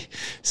was like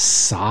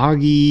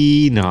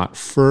soggy, not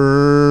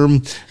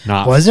firm,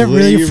 not Was it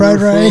really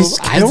fried rice?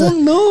 I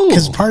don't know.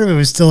 Because part of it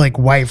was still like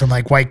white from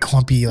like white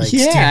clumpy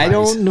steamed I rice.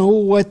 don't know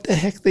what the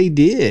heck they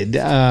did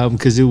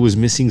because it was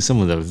missing some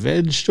of the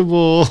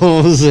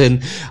vegetables,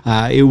 and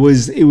it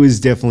was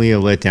definitely a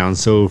letdown.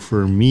 So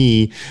for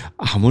me,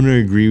 I'm going to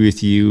agree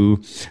with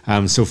you.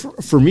 So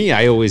for me,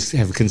 I always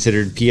have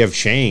considered PF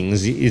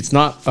Chang's. It's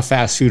not a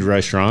fast food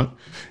restaurant.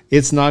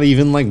 It's not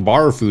even like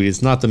bar food.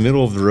 It's not the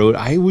middle of the road.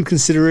 I would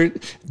consider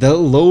it the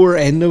lower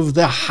end of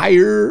the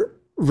higher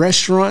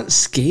restaurant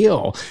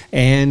scale.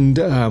 And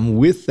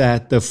with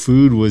that, the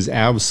food was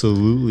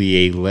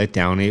absolutely a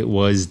letdown. It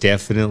was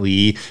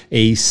definitely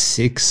a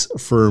 6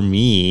 for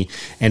me.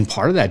 And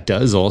part of that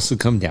does also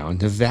come down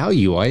to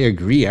value. I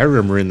agree. I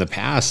remember in the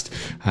past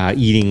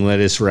eating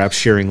lettuce wraps,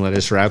 sharing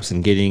lettuce wraps,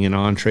 and getting an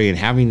entree and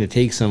having to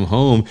take some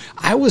home.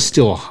 I was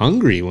still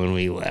hungry when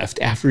we left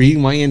after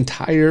eating my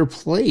entire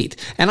plate.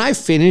 And I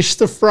finished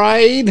the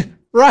fried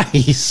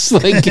rice.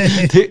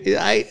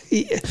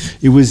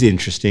 It was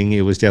interesting.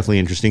 It was definitely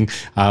interesting.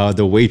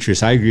 The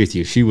waitress, I agree with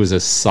you. She was a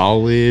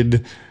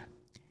solid,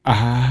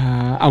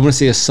 I want to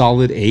say a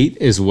solid 8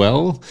 as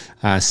well.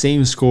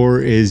 Same score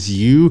as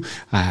you.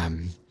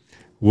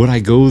 Would I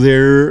go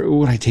there?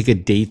 Would I take a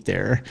date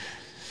there?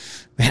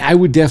 Man, I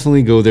would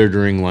definitely go there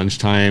during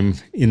lunchtime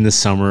in the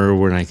summer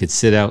when I could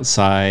sit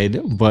outside.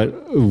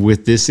 But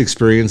with this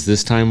experience,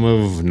 this time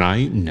of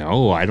night,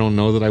 no, I don't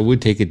know that I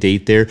would take a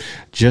date there,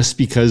 just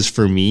because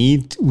for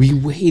me, we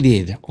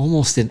waited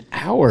almost an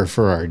hour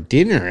for our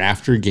dinner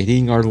after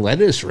getting our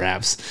lettuce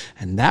wraps.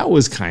 And that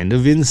was kind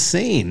of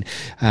insane.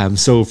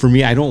 So for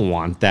me, I don't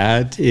want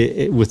that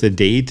with a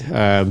date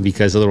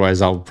because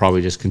otherwise I'll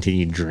probably just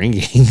continue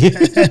drinking.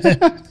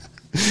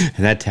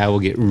 And that tab will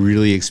get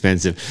really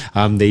expensive.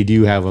 They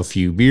do have a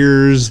few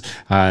beers,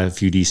 a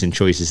few decent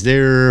choices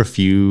there, a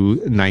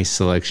few nice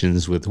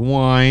selections with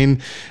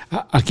wine.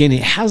 Again,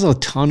 it has a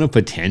ton of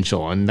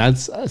potential. And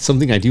that's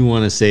something I do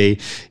want to say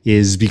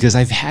is because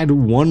I've had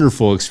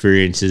wonderful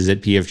experiences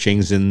at PF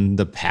Chang's in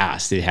the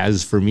past. It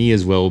has, for me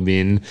as well,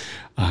 been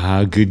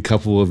a good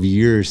couple of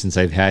years since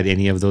I've had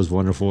any of those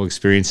wonderful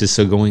experiences.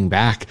 So going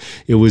back,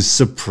 it was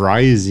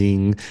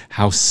surprising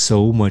how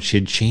so much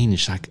had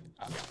changed. Like,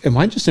 am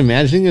I just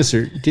imagining this,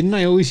 or didn't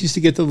I always used to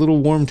get the little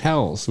warm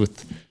towels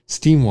with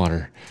steam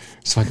water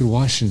so I could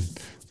wash and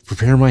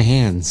prepare my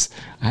hands?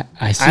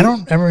 I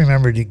don't ever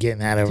remember you getting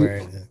that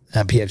over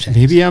at PF Chang's.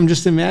 Maybe I'm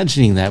just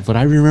imagining that, but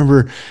I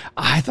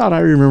thought I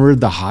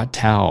remembered the hot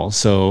towel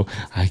so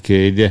I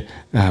could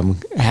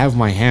have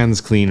my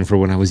hands clean for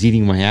when I was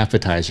eating my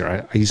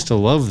appetizer. I used to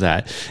love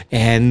that.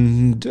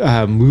 And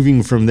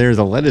moving from there,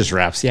 the lettuce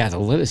wraps. Yeah, the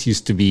lettuce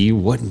used to be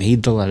what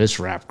made the lettuce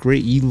wrap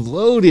great. You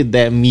loaded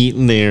that meat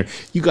in there.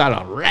 You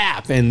got a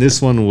wrap. And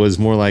this one was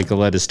more like a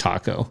lettuce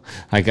taco.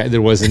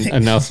 There wasn't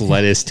enough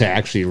lettuce to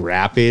actually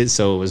wrap it,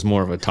 so it was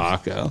more of a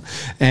taco.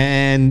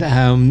 And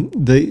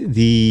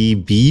the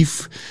beef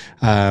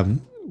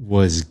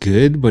was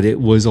good, but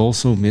it was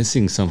also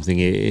missing something.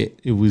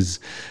 It was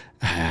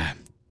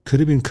could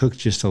have been cooked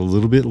just a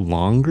little bit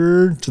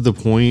longer to the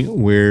point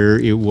where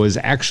it was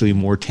actually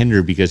more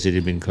tender because it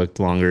had been cooked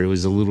longer. It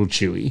was a little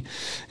chewy.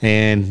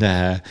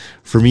 And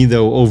for me,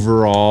 though,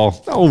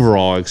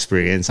 overall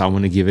experience, I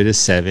want to give it a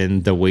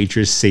 7. The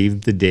waitress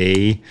saved the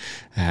day.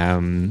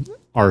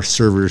 Our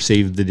server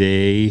saved the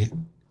day.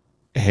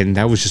 And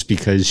that was just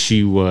because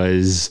she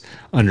was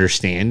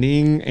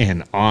understanding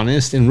and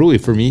honest. And really,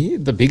 for me,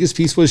 the biggest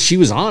piece was she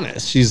was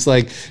honest.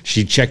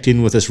 She checked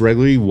in with us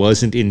regularly,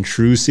 wasn't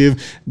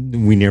intrusive.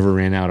 We never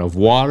ran out of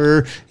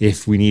water.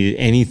 If we needed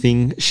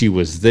anything, she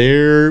was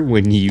there.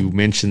 When you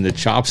mentioned the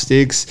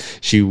chopsticks,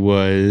 she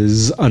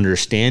was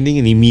understanding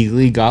and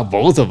immediately got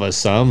both of us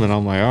some. And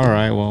I'm like, all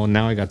right, well,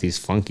 now I got these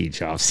funky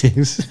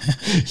chopsticks.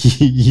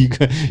 you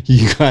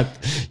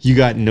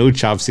got no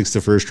chopsticks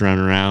the first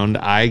round around.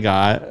 I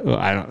got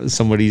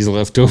somebody's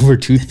leftover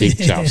toothpick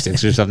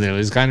chopsticks or something. It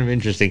was kind of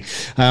interesting.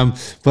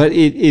 But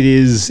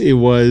it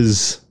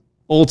was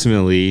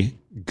ultimately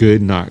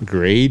good, not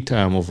great.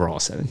 Overall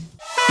 7.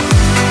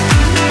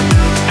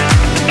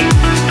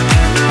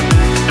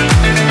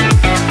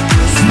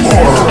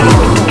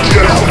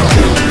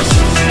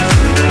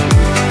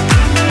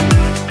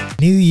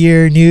 New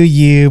year, new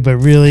you, but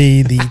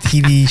really the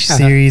TV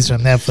series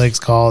from Netflix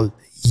called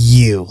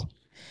You.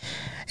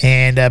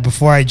 And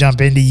before I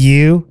jump into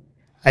You,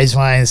 I just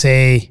want to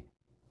say,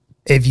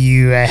 if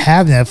you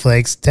have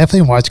Netflix,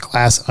 definitely watch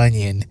Glass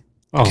Onion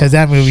because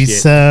that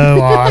movie's so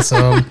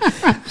awesome.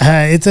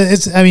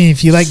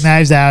 If you like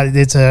Knives Out,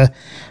 it's a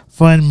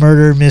fun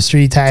murder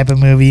mystery type of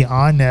movie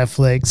on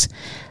Netflix.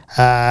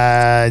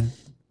 I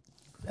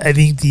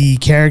think the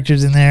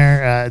characters in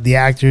there, the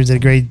actors did a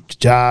great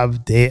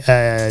job.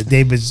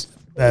 David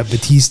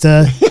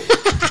Bautista.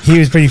 He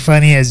was pretty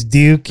funny as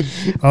Duke,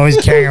 always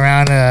carrying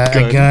around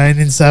a gun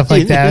and stuff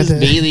like that. His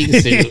bathing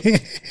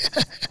suit.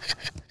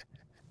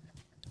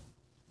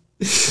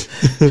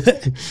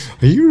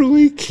 Are you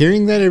really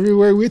carrying that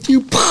everywhere with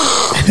you?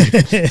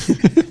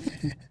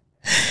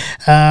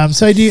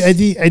 So I do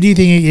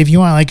think if you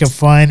want like a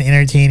fun,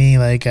 entertaining,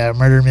 like a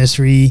murder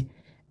mystery,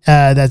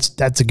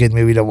 that's a good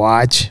movie to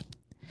watch.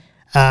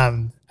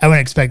 I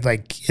wouldn't expect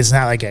it's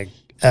not like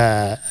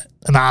an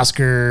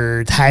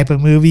Oscar type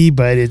of movie,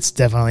 but it's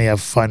definitely a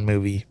fun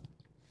movie.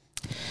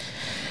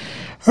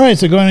 All right,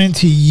 so going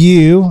into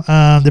You,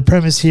 the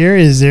premise here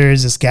is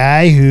there's this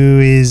guy who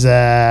is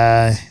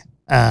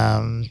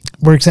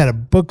works at a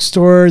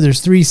bookstore.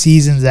 There's 3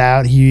 seasons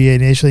out. He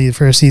initially, the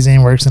first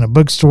season, works in a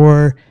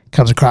bookstore,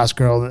 comes across a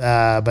girl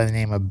by the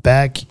name of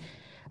Beck,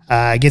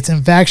 gets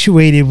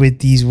infatuated with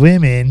these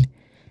women,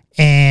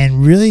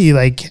 and really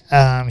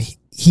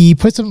he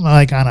puts them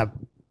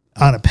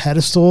on a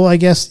pedestal, I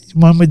guess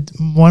one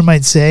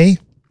might say.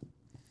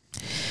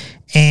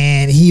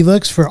 And he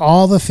looks for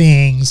all the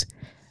things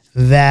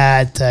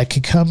that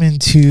could come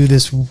into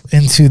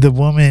the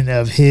woman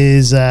of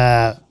his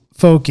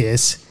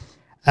focus,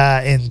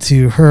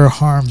 into her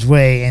harm's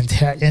way,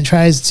 and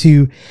tries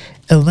to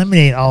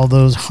eliminate all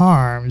those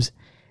harms,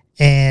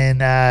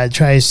 and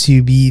tries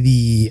to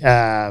be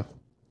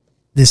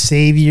the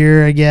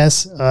savior, I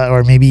guess,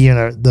 or maybe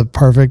the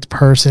perfect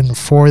person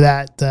for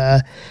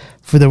that.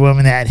 For the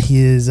woman that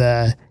his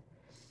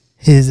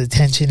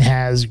attention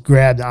has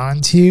grabbed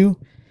onto.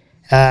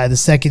 The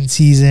second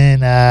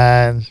season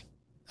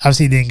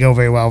obviously didn't go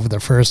very well for the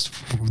first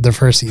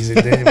season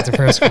with the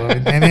first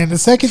woman. And then the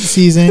second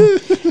season,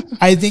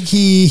 I think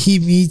he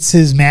meets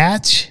his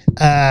match.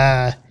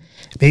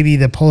 Maybe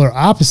the polar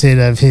opposite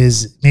of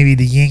maybe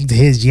the yin to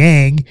his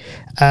yang.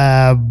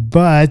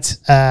 But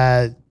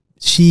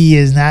she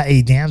is not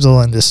a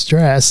damsel in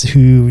distress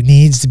who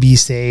needs to be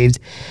saved,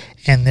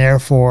 and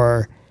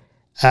therefore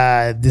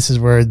this is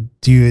where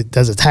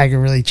does a tiger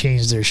really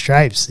change their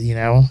stripes,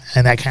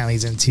 and that kind of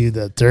leads into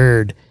the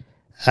third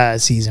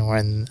season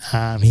when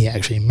he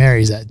actually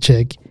marries that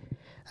chick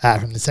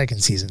from the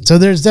second season. So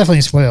there's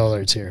definitely spoiler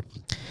alerts here.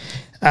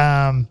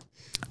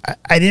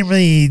 I didn't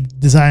really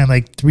design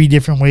like three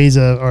different ways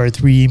or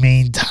three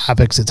main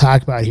topics to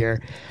talk about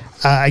here.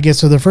 I guess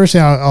so. The first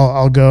thing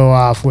I'll go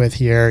off with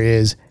here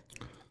is,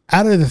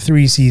 out of the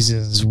three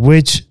seasons,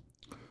 which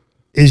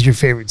is your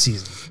favorite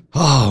season?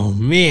 Oh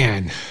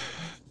man,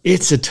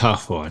 it's a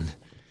tough one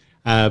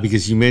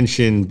because you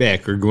mentioned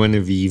Beck, or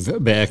Guinevere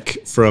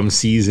Beck, from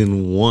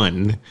season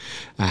 1,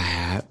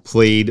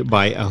 played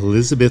by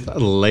Elizabeth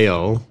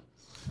Lale,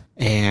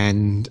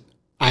 and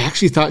I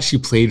actually thought she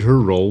played her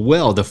role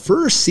well. The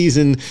first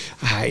season,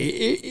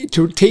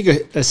 to take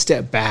a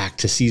step back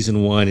to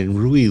season 1 and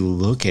really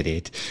look at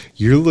it,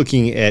 you're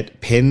looking at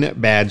Penn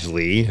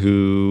Badgley,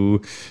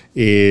 who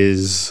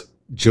is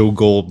Joe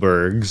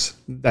Goldberg's,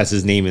 that's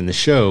his name in the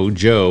show,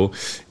 Joe.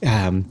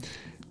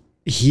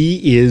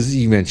 He is,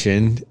 you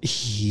mentioned,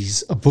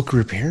 he's a book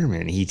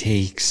repairman. He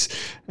takes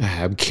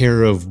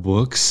care of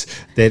books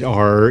that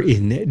are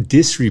in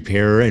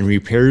disrepair and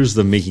repairs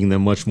them, making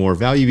them much more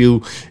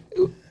valuable.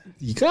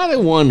 You gotta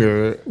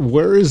wonder,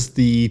 where is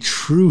the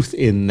truth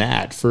in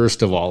that?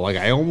 First of all, like,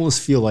 I almost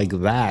feel like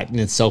that in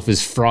itself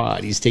is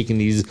fraud. He's taking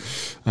these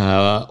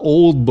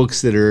old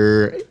books that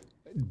are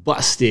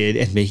busted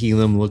and making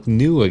them look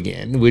new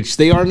again, which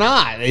they are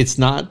not. It's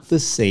not the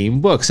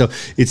same book. So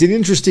it's an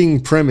interesting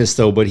premise,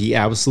 though, but he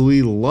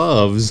absolutely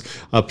loves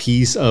a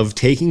piece of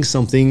taking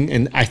something,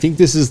 and I think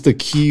this is the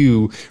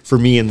cue for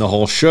me in the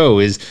whole show,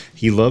 is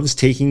he loves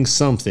taking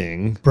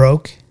something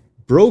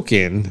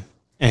broken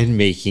and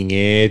making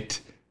it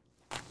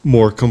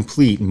more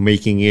complete,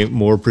 making it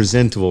more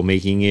presentable,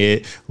 making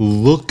it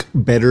look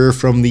better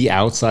from the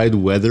outside,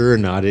 whether or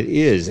not it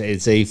is.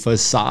 It's a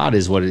facade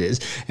is what it is.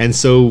 And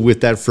so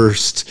with that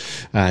first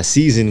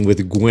season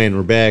with Gwen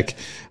or Beck,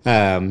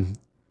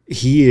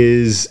 he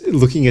is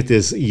looking at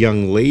this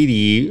young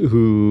lady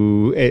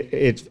who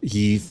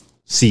he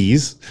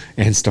sees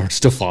and starts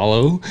to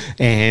follow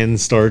and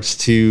starts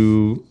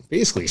to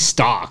basically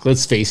stalk.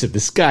 Let's face it,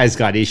 this guy's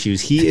got issues.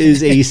 He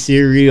is a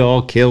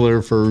serial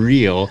killer for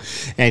real,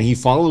 and he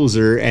follows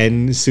her,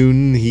 and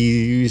soon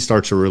he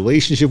starts a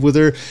relationship with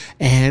her,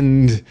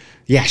 and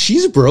yeah,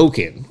 she's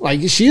broken.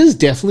 Like, she is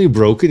definitely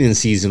broken in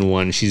season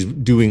 1. She's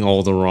doing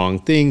all the wrong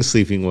things,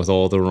 sleeping with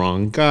all the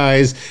wrong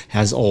guys,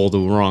 has all the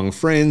wrong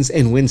friends.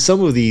 And when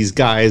some of these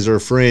guys or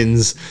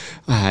friends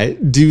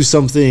do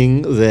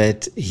something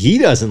that he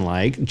doesn't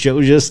like,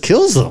 Joe just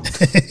kills them.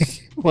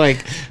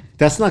 Like,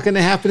 that's not going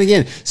to happen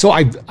again. So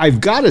I've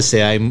got to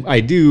say, I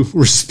do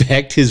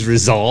respect his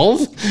resolve.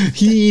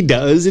 He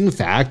does, in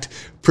fact,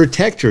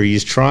 protect her.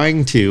 He's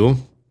trying to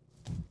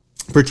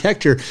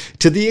protect her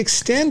to the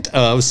extent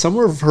of some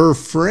of her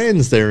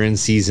friends there in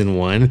season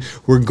 1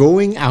 were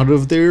going out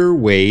of their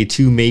way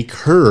to make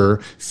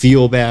her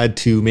feel bad,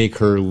 to make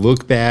her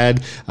look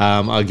bad.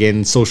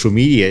 Again, social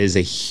media is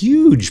a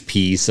huge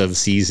piece of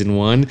season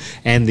 1,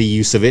 and the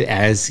use of it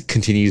as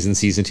continues in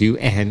season 2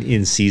 and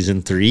in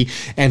season 3.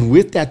 And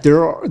with that,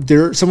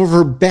 there some of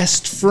her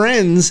best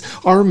friends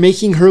are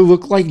making her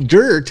look like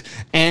dirt,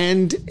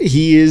 and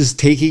he is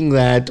taking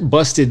that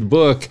busted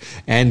book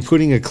and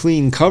putting a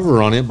clean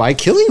cover on it by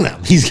killing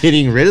them. He's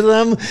getting rid of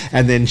them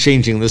and then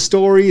changing the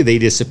story. They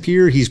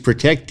disappear. He's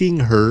protecting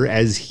her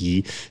as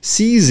he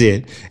sees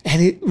it.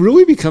 And it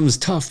really becomes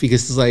tough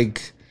because it's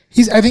like,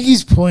 I think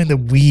he's pulling the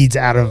weeds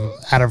out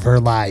of her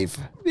life.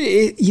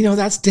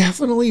 That's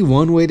definitely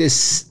one way to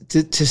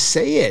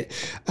say it.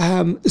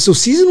 So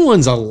season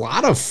 1's a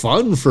lot of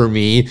fun for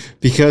me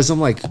because I'm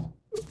like,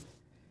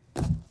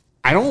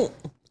 I'm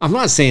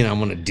not saying I'm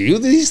going to do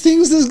these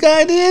things this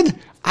guy did.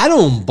 I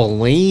don't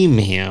blame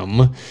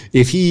him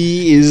if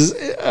he is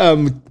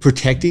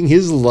protecting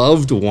his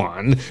loved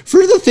one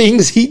for the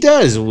things he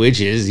does, which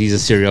is he's a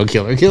serial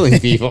killer killing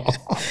people.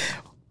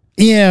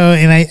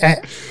 And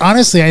I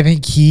honestly, I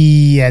think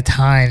he at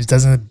times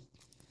doesn't.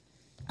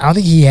 I don't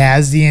think he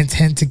has the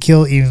intent to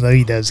kill, even though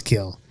he does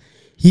kill.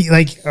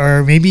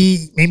 Or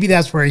maybe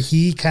that's where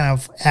he kind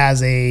of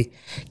has a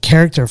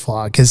character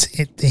flaw, because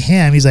to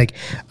him, he's like,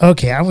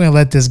 okay, I'm going to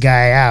let this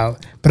guy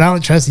out, but I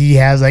don't trust he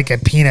has like a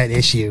peanut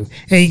issue.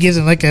 And he gives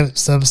him like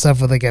some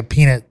stuff with like a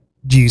peanut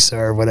juice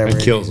or whatever.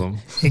 It kills him.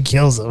 It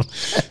kills him.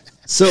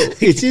 So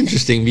it's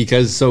interesting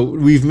because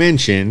we've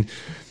mentioned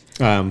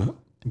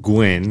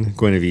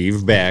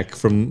Guinevere Beck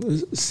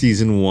from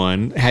season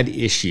 1 had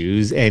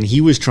issues, and he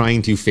was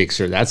trying to fix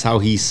her. That's how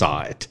he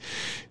saw it.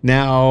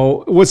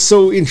 Now, what's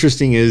so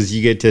interesting is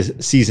you get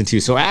to season 2.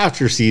 So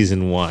after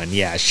season 1,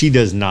 yeah, she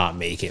does not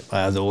make it,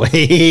 by the way.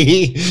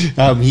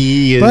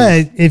 He is,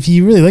 but if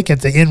you really look at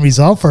the end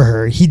result for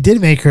her, he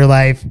did make her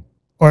life,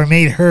 or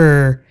made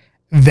her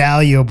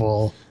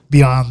valuable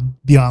beyond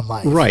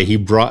life. Right.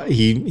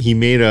 He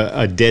made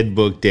a dead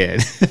book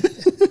dead.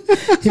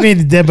 He made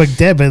the dead book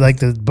dead, but like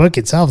the book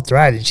itself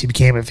thrived, and she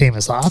became a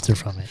famous author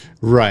from it.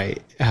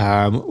 Right.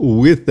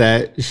 With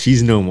that,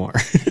 she's no more.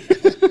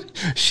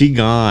 She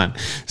gone.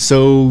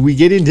 So we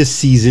get into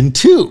season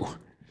 2.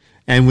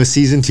 And with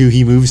season 2,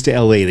 he moves to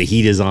LA. The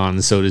heat is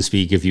on, so to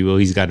speak, if you will.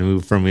 He's got to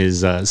move from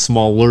his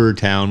smaller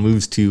town,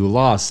 moves to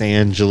Los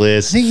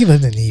Angeles. I think he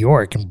lived in New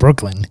York and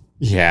Brooklyn.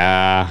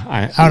 Yeah.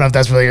 I don't know if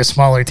that's really a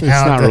smaller town.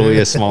 It's not really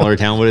a smaller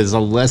town, but it's a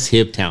less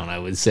hip town, I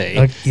would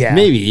say. Yeah.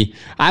 Maybe.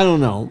 I don't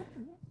know.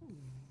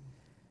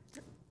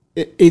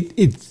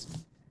 It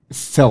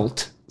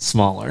felt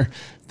smaller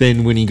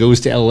than when he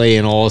goes to LA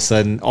and all of a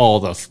sudden all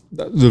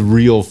the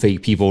real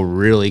fake people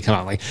really come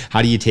out. Like,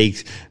 how do you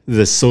take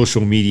the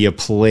social media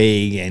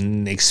plague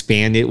and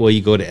expand it? Well,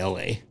 you go to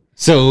LA.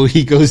 So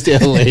he goes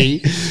to LA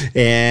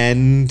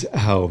and,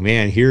 oh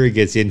man, here it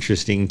gets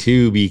interesting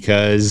too,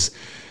 because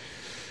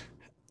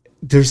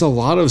there's a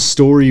lot of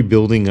story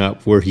building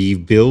up where he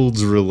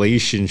builds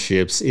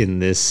relationships in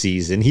this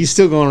season. He's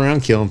still going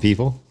around killing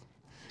people.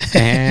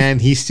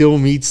 And he still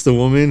meets the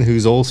woman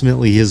who's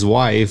ultimately his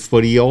wife,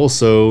 but he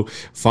also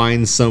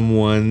finds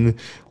someone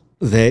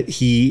that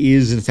he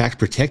is in fact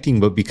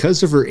protecting, but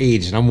because of her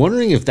age. And I'm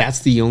wondering if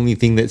that's the only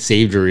thing that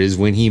saved her, is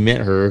when he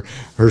met her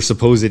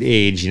supposed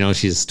age. You know,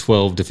 she's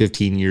 12 to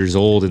 15 years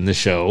old in the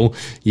show,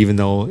 even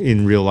though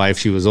in real life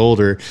she was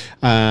older.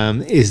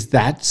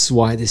 That's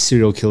why the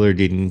serial killer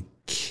didn't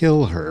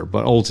kill her,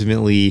 but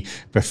ultimately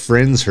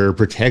befriends her,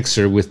 protects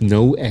her with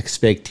no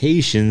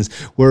expectations,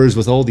 whereas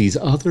with all these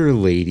other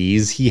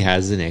ladies he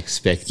has an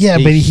expectation. Yeah,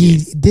 but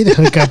he did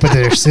hook up with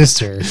her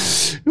sister.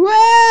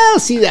 Well,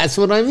 see, that's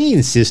what I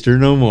mean. Sister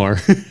no more.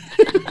 But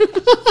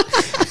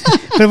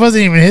it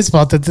wasn't even his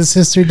fault that the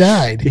sister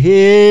died.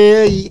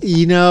 Yeah,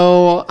 you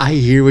know, I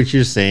hear what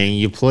you're saying.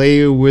 You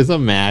play with a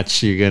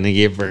match, you're gonna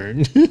get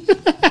burned.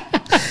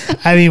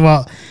 I mean,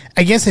 well,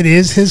 I guess it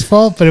is his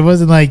fault, but it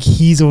wasn't like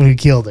he's the one who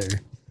killed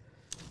her.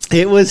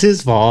 It was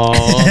his fault.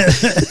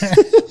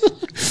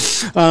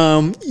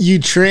 You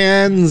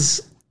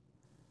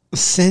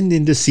transcend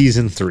into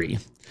season 3.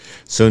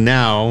 So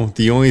now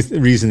the only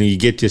reason that you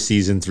get to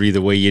season 3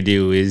 the way you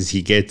do is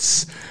he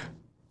gets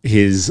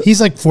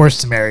he's like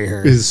forced to marry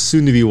her. His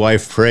soon-to-be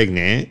wife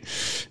pregnant,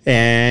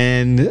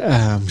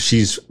 and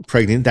she's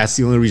pregnant. That's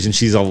the only reason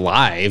she's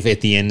alive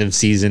at the end of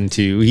season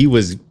 2. He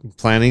was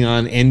planning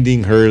on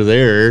ending her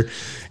there,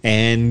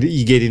 and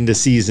you get into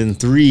season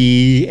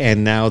 3,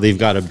 and now they've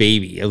got a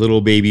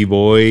little baby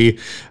boy,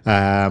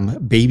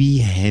 baby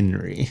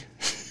Henry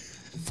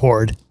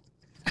Ford.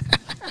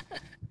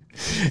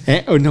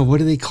 Oh no, what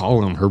do they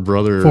call him? Her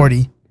brother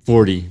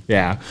 40,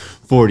 yeah,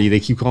 40. They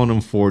keep calling him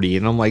 40.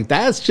 And I'm like,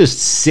 that's just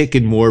sick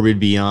and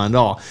morbid beyond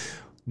all.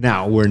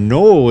 Now, where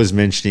Noah was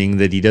mentioning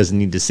that he doesn't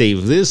need to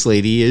save this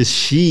lady is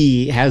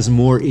she has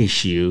more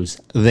issues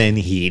than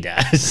he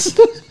does.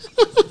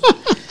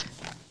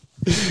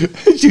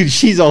 Dude,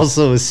 she's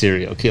also a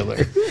serial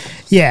killer.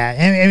 Yeah,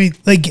 and I mean,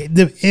 like,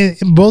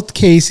 in both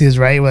cases,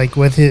 right, like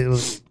with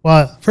his,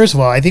 well, first of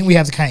all, I think we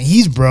have to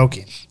he's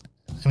broken.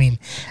 I mean,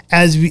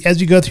 as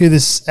we go through the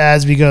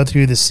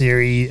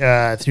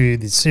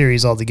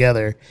series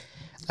altogether,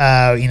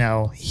 you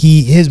know,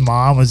 his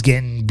mom was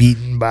getting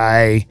beaten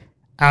by,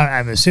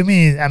 I'm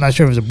assuming, I'm not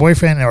sure if it was a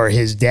boyfriend or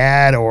his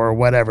dad or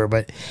whatever,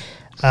 but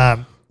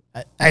I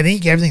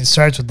think everything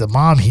starts with the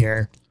mom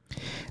here,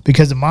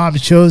 because the mom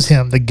shows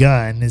him the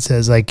gun and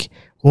says, like,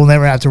 we'll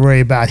never have to worry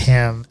about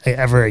him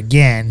ever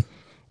again,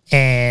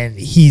 and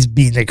he's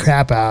beating the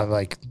crap out of,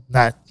 like,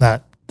 not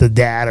the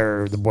dad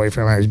or the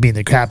boyfriend is beating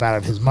the crap out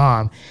of his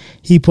mom.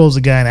 He pulls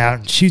the gun out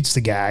and shoots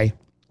the guy.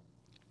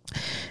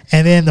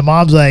 And then the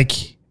mom's like,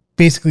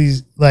 basically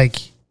like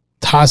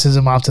tosses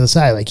him off to the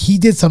side. Like, he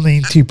did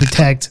something to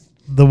protect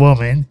the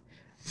woman,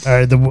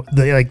 or the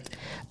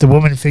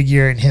woman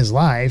figure in his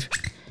life,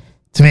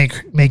 to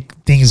make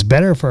things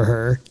better for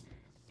her.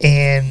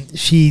 And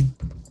she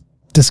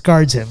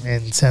discards him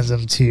and sends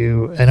him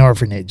to an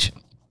orphanage.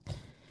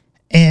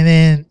 And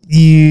then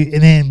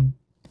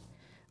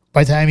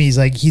by the time he's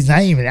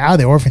not even out of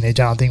the orphanage,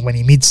 I don't think, when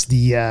he meets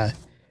the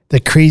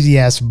crazy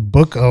ass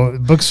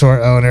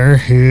bookstore owner,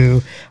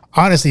 who,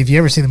 honestly, if you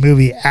ever see the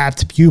movie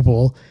Apt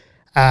Pupil,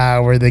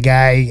 where the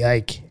guy,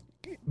 like,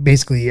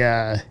 basically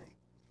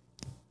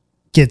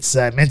gets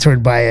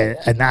mentored by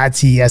a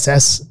Nazi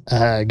SS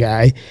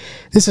guy,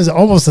 this is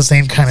almost the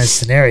same kind of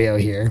scenario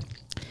here.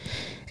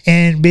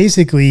 And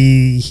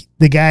basically,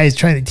 the guy is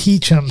trying to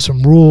teach him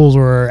some rules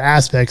or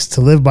aspects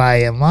to live by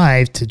in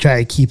life to try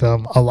to keep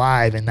him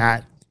alive and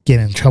not get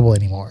in trouble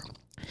anymore.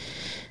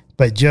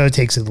 But Joe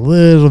takes it a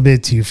little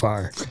bit too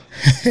far.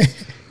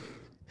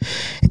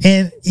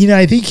 And, you know,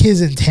 I think his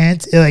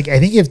intent, like,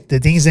 I think if the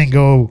things didn't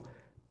go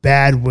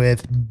bad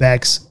with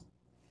Beck's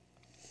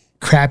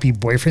crappy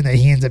boyfriend that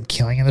he ends up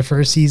killing in the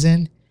first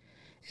season,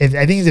 if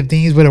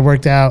things would have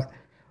worked out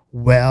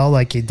well,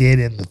 like it did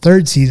in the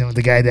third season with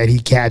the guy that he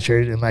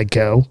captured and let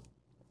go,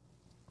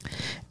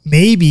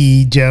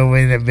 maybe Joe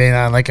wouldn't have been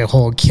on, like, a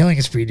whole killing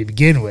spree to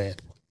begin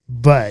with.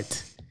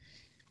 But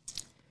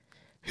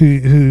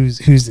who's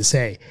to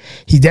say?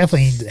 He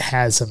definitely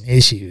has some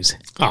issues.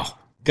 Oh,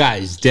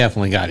 guy's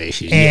definitely got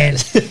issues. And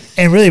yes.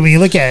 And really, when you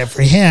look at it,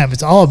 for him,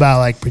 it's all about,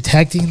 like,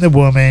 protecting the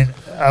woman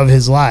of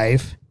his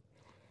life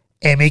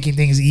and making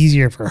things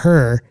easier for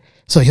her.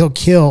 So he'll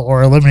kill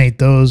or eliminate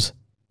those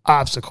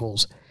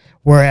obstacles.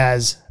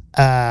 Whereas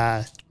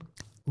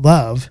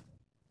Love,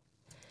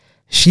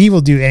 she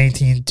will do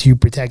anything to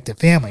protect the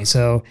family.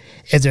 So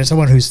if there's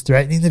someone who's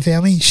threatening the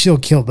family, she'll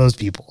kill those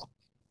people.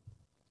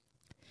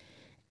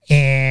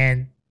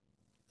 And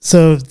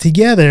so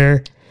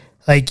together,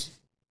 like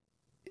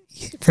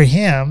for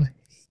him,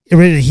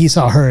 originally he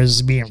saw her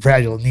as being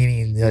fragile,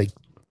 needing like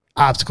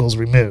obstacles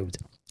removed.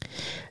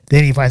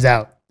 Then he finds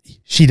out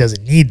she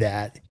doesn't need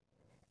that.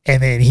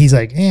 And then he's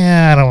like,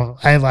 yeah,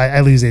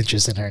 I lose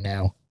interest in her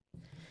now.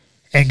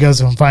 And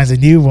goes and finds a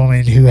new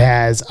woman who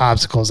has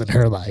obstacles in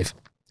her life.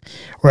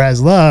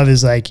 Whereas Love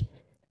is like,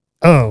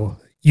 oh,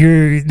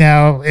 you're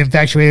now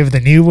infatuated with a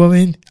new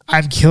woman.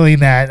 I'm killing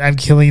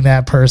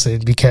that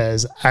person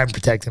because I'm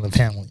protecting the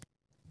family.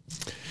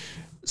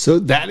 So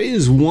that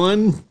is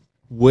one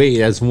way,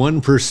 that's one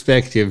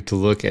perspective to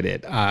look at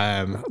it.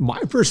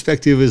 My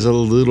perspective is a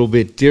little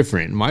bit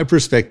different. My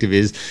perspective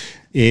is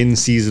in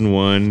season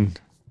 1,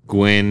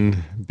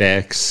 Gwen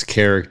Beck's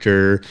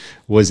character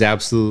was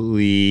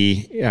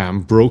absolutely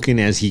broken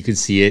as he could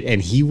see it,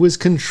 and he was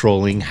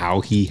controlling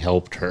how he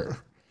helped her.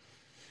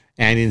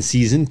 And in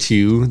season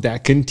 2,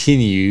 that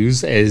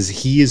continues as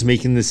he is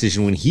making the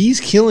decision when he's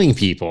killing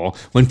people,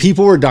 when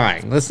people were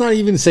dying. Let's not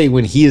even say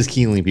when he is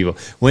killing people.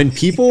 When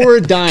people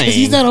were dying. Because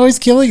he's not always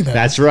killing them.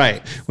 That's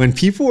right. When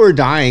people were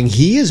dying,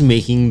 he is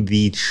making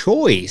the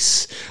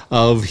choice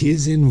of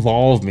his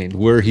involvement,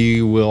 where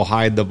he will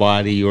hide the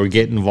body or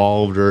get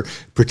involved or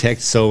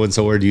protect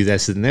so-and-so or do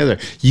this and the other.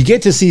 You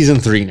get to season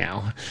 3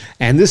 now.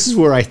 And this is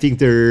where I think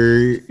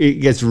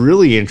it gets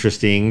really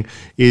interesting,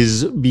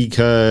 is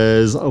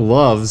because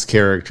Love's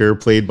character,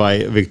 played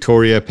by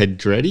Victoria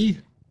Pedretti,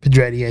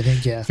 I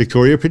think, yeah.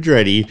 Victoria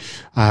Pedretti,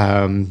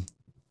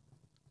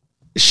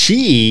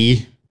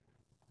 she,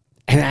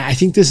 and I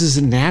think this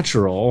is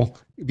natural,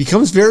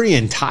 becomes very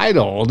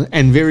entitled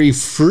and very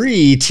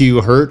free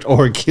to hurt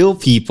or kill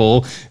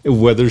people,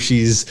 whether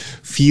she's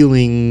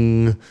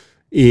feeling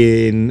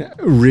in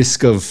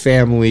risk of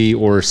family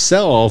or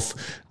self.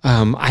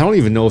 I don't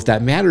even know if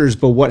that matters,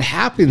 but what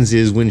happens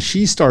is when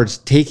she starts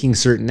taking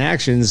certain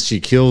actions, she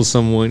kills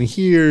someone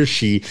here,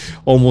 she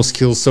almost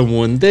kills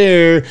someone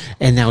there,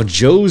 and now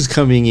Joe's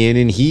coming in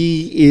and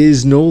he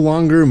is no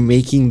longer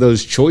making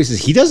those choices.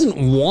 He doesn't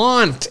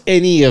want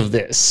any of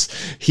this.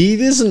 He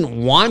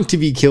doesn't want to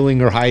be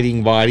killing or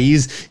hiding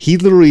bodies. He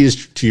literally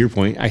is, to your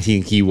point, I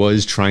think he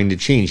was trying to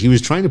change. He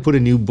was trying to put a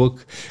new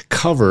book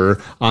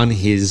cover on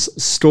his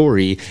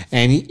story,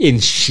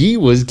 and she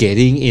was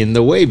getting in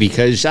the way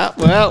because,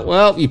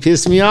 well, you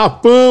pissed me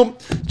off. Boom.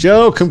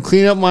 Joe, come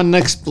clean up my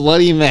next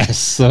bloody mess.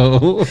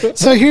 So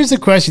here's the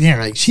question here.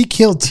 Like, she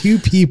killed 2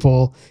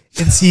 people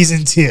in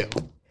season 2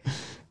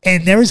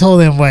 and never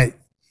told them what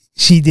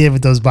she did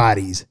with those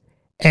bodies.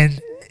 And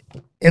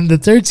in the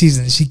 3rd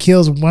season, she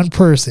kills 1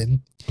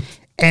 person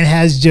and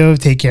has Joe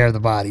take care of the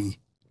body.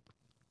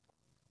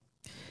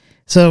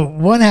 So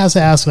one has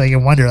to ask, like,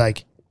 and wonder,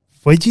 like,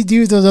 what'd you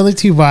do with those other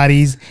 2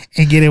 bodies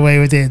and get away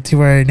with it to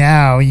where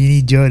now you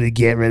need Joe to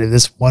get rid of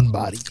this 1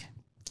 body?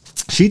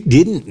 She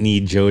didn't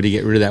need Joe to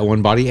get rid of that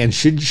 1 body. And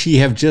should she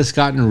have just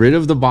gotten rid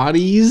of the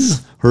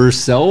bodies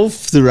herself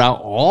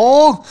throughout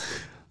all?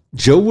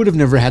 Joe would have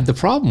never had the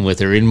problem with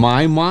her. In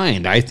my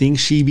mind, I think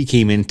she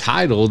became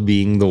entitled,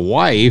 being the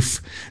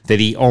wife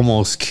that he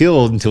almost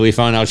killed until he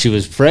found out she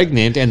was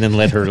pregnant and then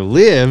let her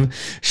live.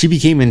 She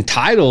became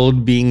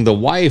entitled, being the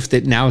wife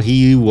that now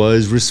he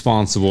was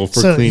responsible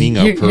for cleaning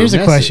up her Here's messes.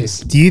 a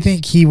question. Do you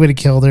think he would have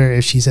killed her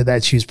if she said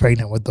that she was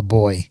pregnant with the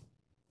boy?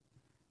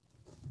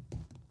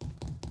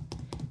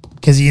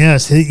 Because, he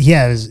was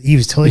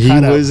totally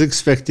caught up. He was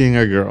expecting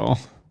a girl.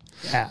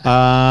 Yeah.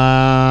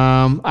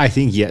 I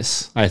think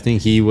yes. I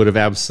think he would have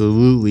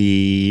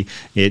absolutely,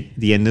 at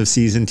the end of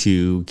season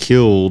 2,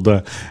 killed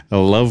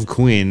Love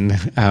Quinn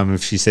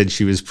if she said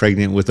she was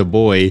pregnant with a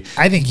boy.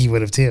 I think he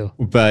would have too.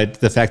 But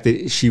the fact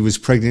that she was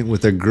pregnant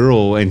with a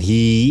girl, and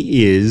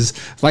he is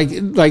like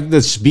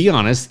let's be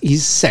honest,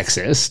 he's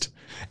sexist.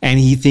 And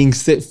he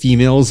thinks that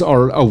females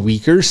are a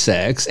weaker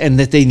sex and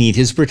that they need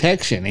his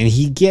protection, and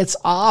he gets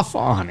off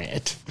on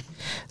it.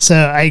 So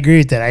I agree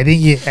with that. I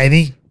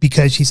think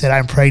because she said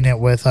I'm pregnant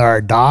with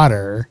our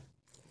daughter,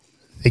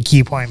 the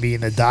key point being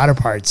the daughter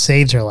part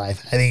saved her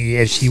life. I think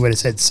if she would have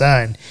said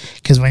son,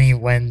 because when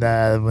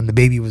the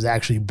baby was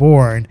actually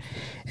born,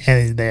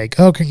 and they're like,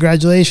 "Oh,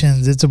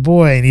 congratulations, it's a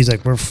boy," and he's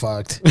like, "We're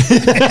fucked." I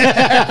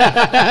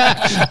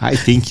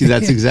think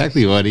that's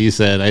exactly what he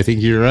said. I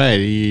think you're right.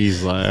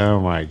 He's like, "Oh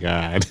my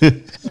god." And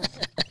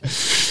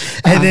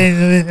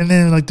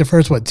then like the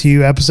first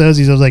 2 episodes,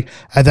 he's always like,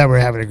 "I thought we were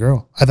having a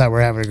girl. I thought we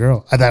were having a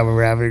girl. I thought we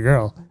were having a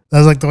girl." That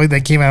was like the way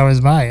that came out of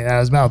his mind, out of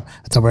his mouth.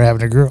 I thought we were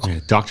having a girl. Yeah,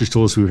 doctors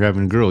told us we were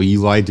having a girl.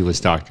 You lied to us,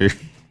 doctor.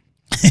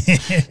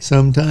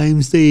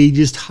 Sometimes they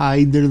just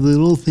hide their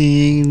little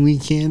thing and we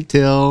can't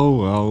tell.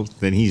 Well,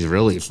 then he's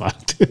really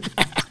fucked.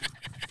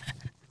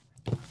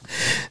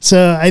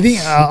 So I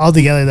think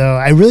altogether, though,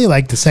 I really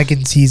like the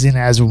 2nd season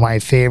as my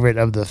favorite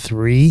of the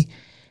 3.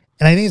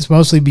 And I think it's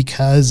mostly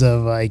because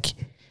of like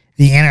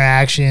the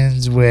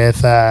interactions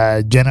with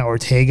Jenna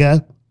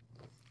Ortega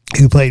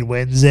who played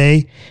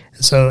Wednesday.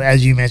 So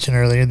as you mentioned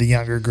earlier, the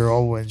younger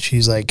girl, when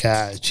she's like,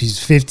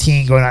 she's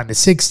 15 going on to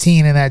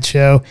 16 in that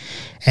show,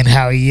 and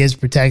how he is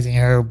protecting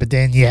her. But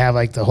then you have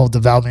like the whole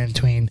development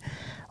between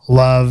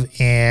Love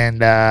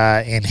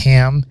and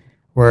him,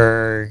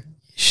 where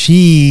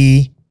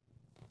she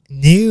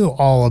knew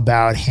all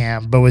about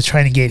him, but was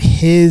trying to get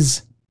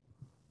his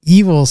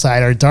evil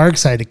side or dark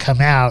side to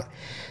come out,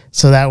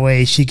 so that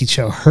way she could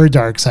show her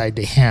dark side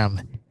to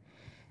him.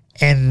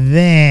 And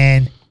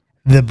then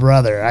the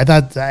brother, I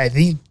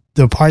think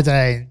the part that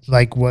I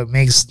like, what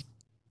makes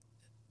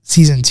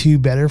season 2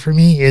 better for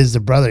me is the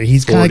brother.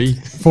 He's kind of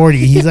like 40.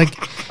 He's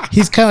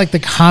kind of like the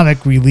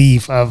comic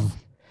relief of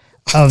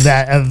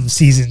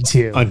season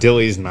 2 until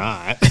he's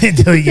not.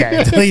 until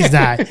he's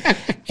not.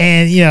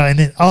 And and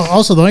then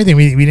also the only thing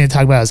we didn't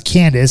talk about is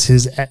Candace,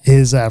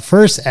 his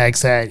first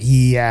ex that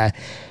he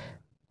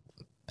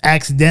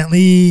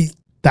accidentally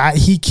thought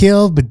he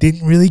killed but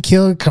didn't really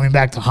kill, coming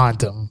back to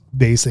haunt him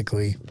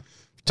basically.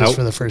 Just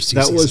for the first 2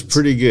 seasons. That was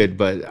pretty good,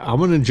 but I'm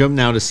going to jump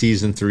now to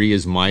season 3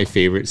 is my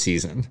favorite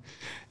season.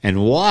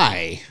 And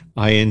why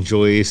I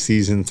enjoy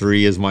season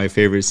 3 as my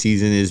favorite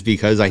season is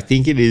because I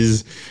think it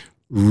is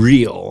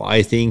real.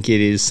 I think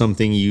it is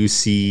something you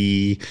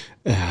see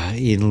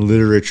in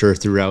literature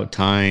throughout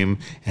time,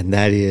 and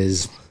that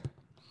is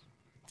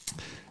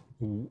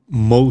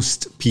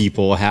most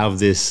people have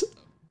this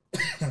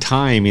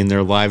time in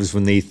their lives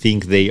when they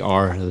think they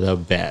are the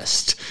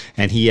best,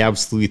 and he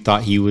absolutely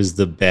thought he was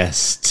the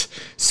best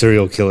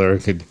serial killer,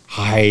 could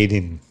hide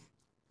and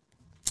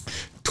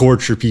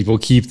torture people,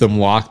 keep them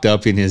locked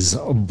up in his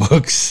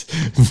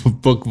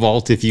book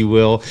vault, if you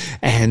will,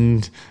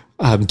 and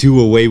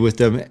do away with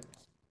them.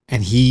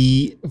 And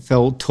he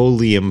felt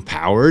totally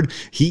empowered.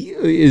 He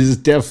is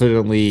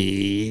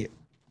definitely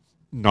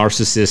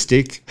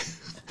narcissistic.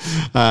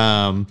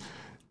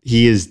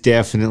 He is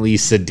definitely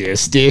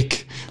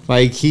sadistic.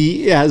 Like,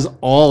 he has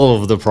all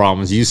of the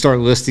problems. You start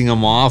listing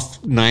them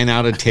off, 9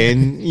 out of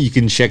 10, you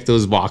can check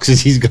those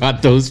boxes. He's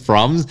got those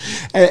problems.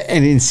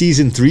 And in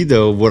season 3,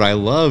 though, what I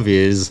love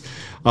is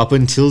up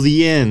until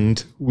the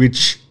end,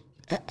 which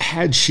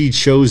had she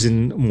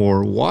chosen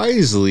more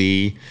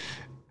wisely,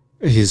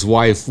 his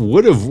wife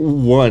would have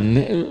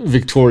won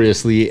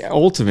victoriously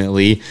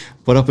ultimately.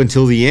 But up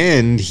until the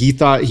end, he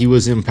thought he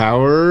was in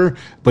power,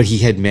 but he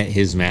had met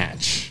his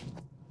match.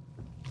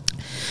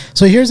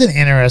 So here's an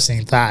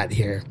interesting thought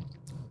here.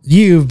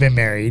 You've been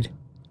married.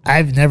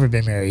 I've never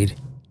been married.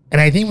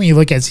 And I think when you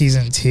look at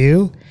season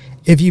 2,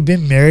 if you've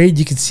been married,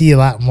 you can see a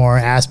lot more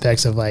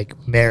aspects of like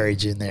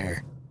marriage in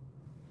there.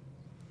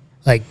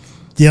 Like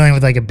dealing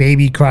with like a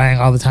baby crying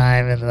all the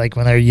time and like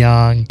when they're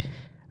young.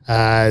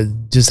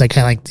 Just like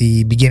kind of like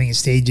the beginning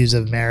stages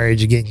of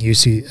marriage, getting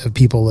used to of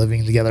people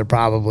living together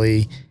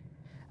probably.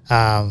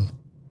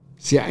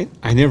 See,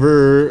 I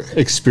never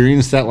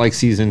experienced that like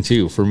season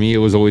 2. For me, it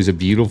was always a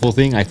beautiful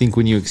thing. I think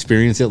when you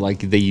experience it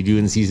like that you do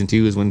in season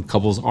 2 is when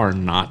couples are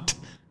not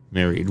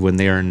married, when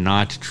they are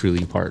not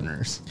truly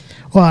partners.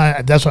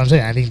 Well, that's what I'm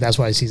saying. I think that's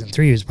why season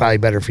 3 is probably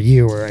better for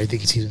you, or I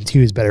think season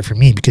 2 is better for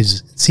me,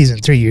 because season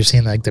 3 you're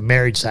seeing like the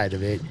marriage side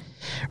of it,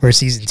 where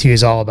season 2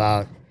 is all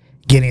about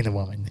getting the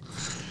woman.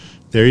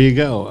 There you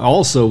go.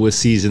 Also with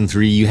season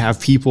 3, you have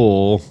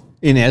people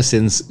in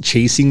essence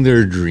chasing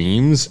their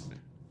dreams.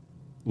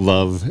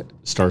 Love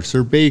starts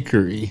her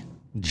bakery.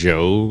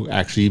 Joe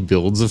actually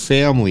builds a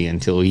family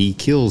until he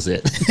kills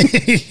it.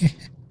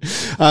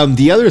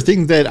 The other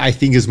thing that I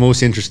think is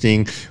most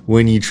interesting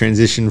when you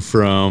transition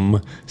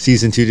from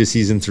season 2 to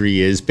season 3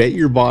 is bet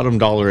your bottom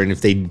dollar, and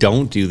if they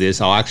don't do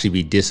this, I'll actually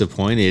be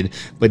disappointed.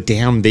 But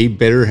damn, they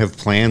better have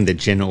planned that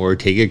Jenna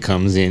Ortega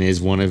comes in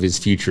as one of his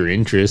future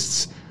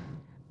interests.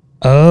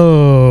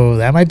 Oh,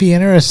 that might be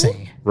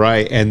interesting.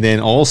 Right. And then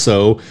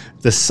also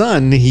the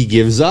son he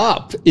gives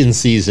up in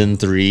season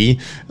 3,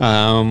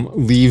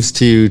 leaves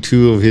to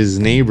 2 of his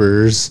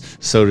neighbors,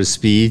 so to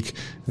speak.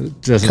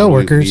 Doesn't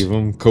co-workers. Leave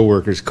them.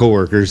 Co-workers.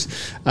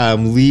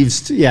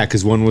 Leaves,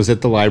 because one was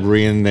at the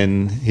library, and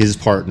then his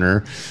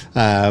partner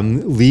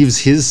leaves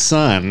his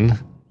son,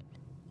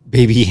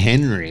 baby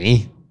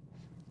Henry,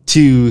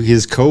 to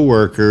his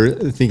coworker,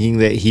 thinking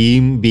that he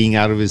being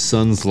out of his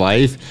son's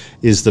life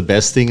is the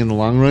best thing in the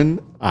long run.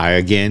 I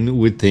again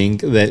would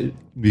think that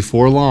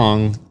before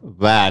long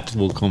that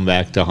will come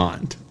back to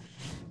haunt.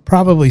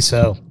 Probably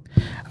so.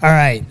 All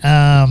right.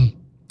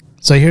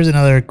 So here's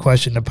another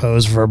question to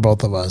pose for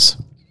both of us.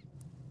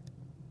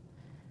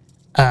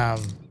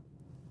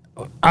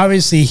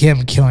 Obviously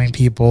him killing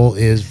people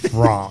is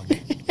wrong.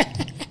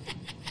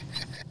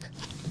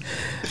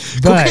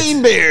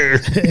 Cocaine bear.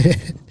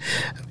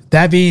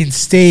 That being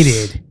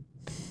stated,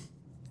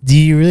 do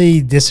you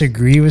really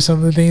disagree with some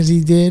of the things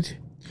he did?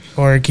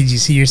 Or could you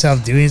see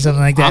yourself doing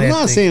something like that? I'm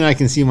not saying I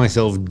can see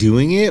myself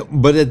doing it,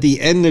 but at the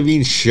end of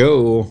each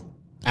show,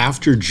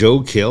 after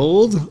Joe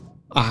killed,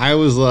 I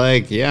was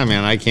like, yeah,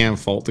 man, I can't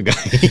fault the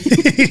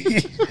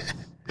guy.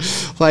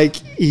 Like,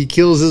 he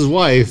kills his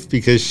wife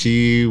because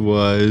she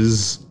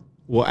was,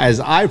 well, as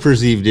I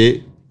perceived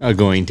it,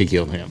 going to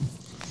kill him.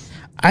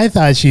 I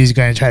thought she was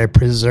going to try to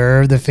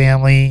preserve the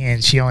family,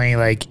 and she only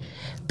like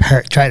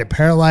try to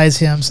paralyze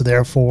him, so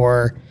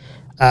therefore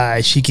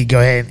she could go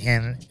ahead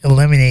and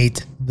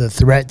eliminate the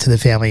threat to the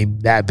family,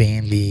 that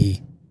being the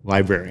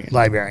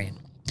librarian.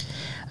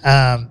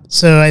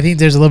 So I think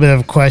there's a little bit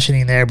of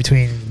questioning there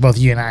between both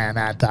you and I on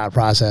that thought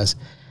process.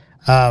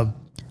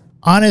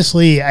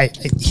 Honestly,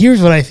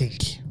 here's what I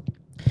think.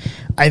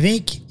 I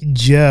think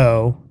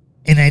Joe,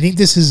 and I think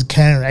this is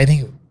I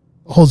think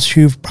holds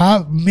true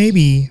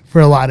maybe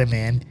for a lot of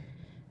men,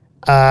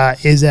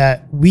 is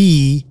that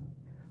we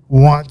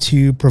want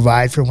to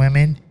provide for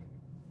women,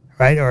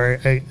 right? Or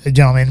a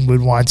gentleman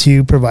would want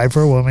to provide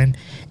for a woman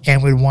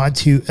and would want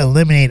to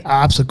eliminate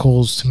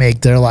obstacles to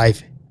make their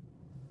life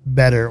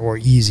better or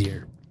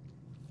easier.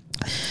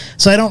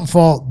 So I don't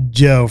fault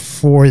Joe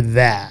for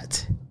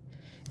that.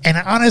 And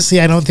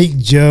honestly, I don't think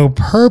Joe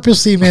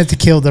purposely meant to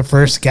kill the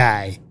first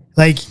guy.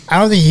 Like, I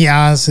don't think he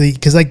honestly,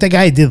 because like that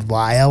guy did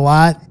lie a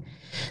lot.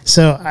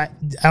 So I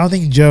don't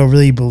think Joe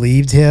really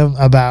believed him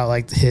about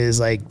like his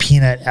like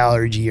peanut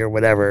allergy or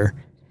whatever.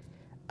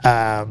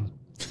 Because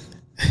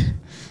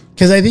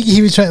I think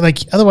he was trying, like,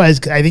 otherwise,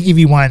 I think if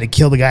he wanted to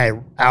kill the guy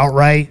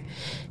outright,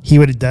 he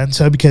would have done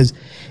so. Because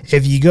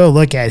if you go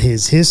look at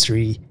his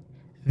history,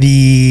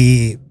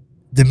 the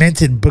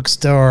demented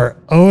bookstore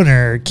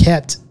owner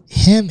kept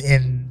him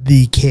in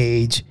the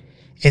cage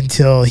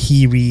until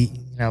he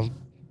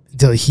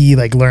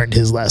like learned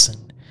his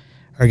lesson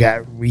or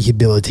got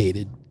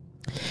rehabilitated.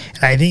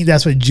 And I think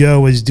that's what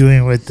Joe was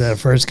doing with the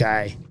first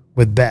guy,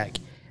 with Beck.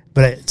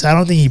 So I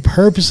don't think he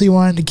purposely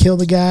wanted to kill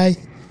the guy,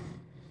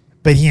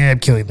 but he ended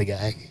up killing the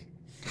guy.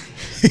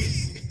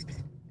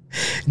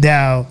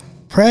 Now,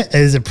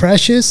 is it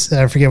Precious?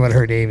 I forget what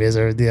her name is,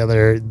 or the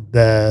other,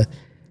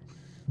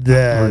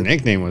 her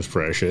nickname was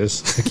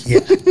Precious.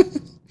 Yeah.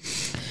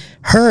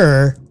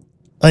 Her,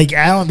 like,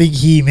 I don't think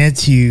he meant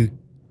to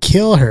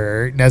kill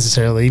her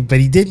necessarily, but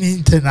he did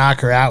mean to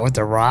knock her out with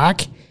the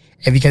rock.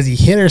 And because he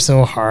hit her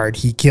so hard,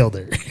 he killed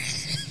her.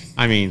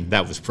 I mean,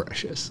 that was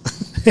Precious.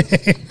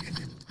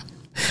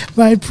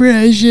 My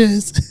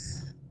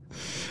Precious.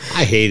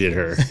 I hated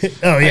her.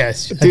 Oh,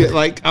 yes. Dude,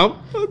 like,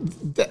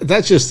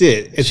 that's just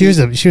it. She was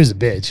a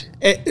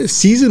bitch.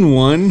 Season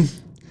 1.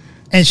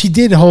 And she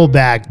did hold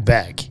back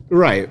Beck.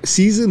 Right.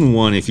 Season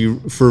 1,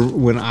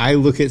 when I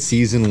look at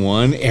season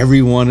 1,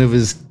 every one of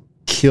his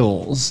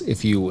kills,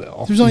 if you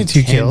will. There's only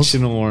 2 kills.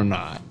 Intentional or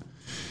not.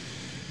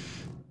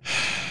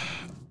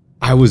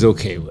 I was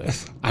okay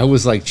with. I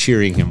was like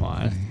cheering him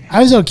on.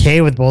 I was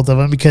okay with both of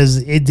them because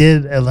it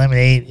did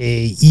eliminate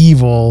a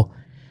evil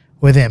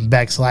within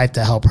Beck's life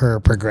to help her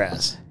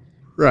progress.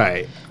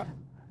 Right.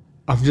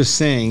 I'm just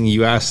saying,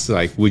 you asked,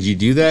 like, would you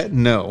do that?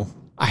 No.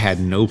 I had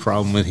no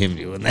problem with him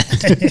doing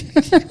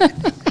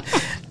that.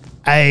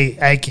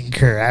 I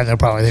concur. I have no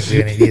problem with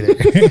him doing it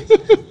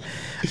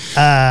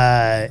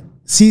either.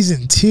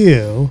 Season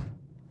 2,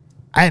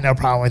 I had no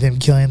problem with him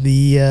killing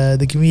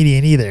the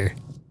comedian either.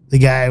 The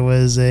guy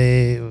was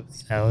the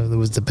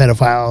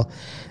pedophile,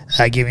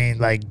 giving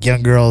like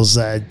young girls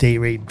date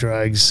rape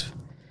drugs,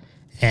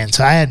 and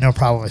so I had no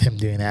problem with him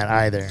doing that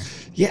either.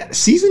 Yeah,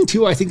 season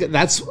 2, I think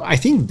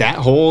that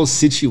whole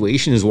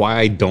situation is why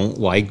I don't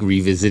like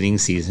revisiting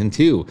season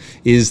 2,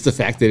 is the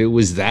fact that it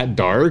was that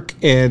dark,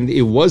 and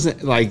it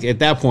wasn't like at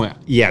that point,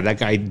 yeah, that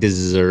guy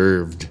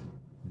deserved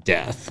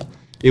death.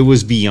 It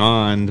was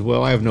beyond,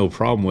 well, I have no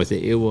problem with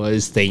it. It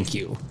was, thank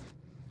you.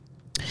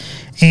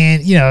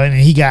 And, and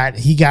he got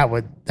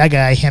what that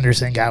guy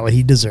Henderson got, what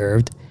he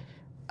deserved.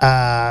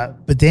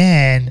 But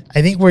then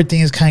I think where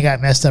things kind of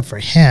got messed up for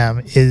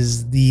him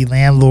is the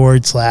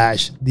landlord /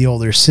 the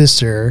older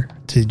sister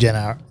to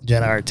Jenna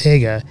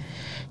Ortega.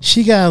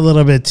 She got a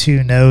little bit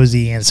too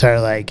nosy and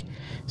started like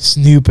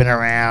snooping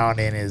around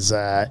in his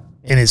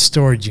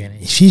storage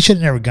unit. She should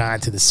have never gone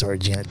to the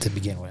storage unit to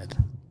begin with.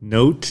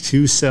 Note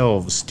to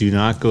selves: do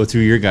not go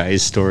through your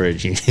guy's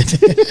storage unit.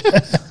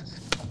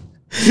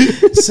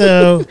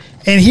 So,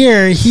 and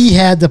here he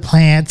had the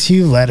plan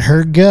to let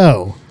her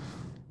go.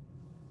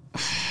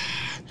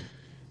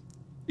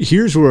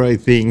 Here's where I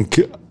think,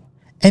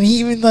 and he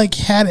even like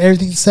had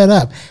everything set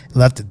up,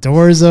 left the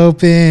doors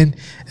open,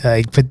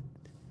 like but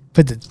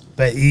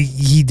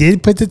he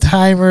did put the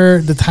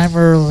timer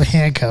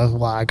handcuff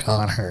lock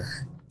on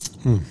her.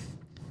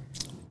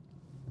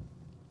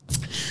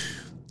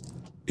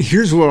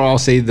 Here's where I'll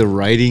say the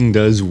writing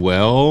does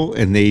well,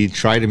 and they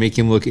try to make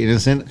him look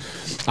innocent.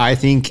 I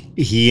think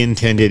he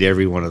intended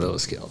every one of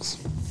those kills.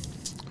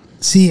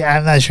 See,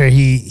 I'm not sure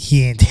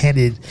he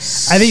intended.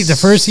 I think the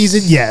first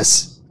season,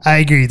 yes, I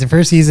agree. The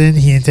first season,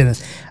 he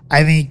intended.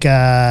 I think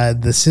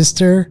the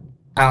sister,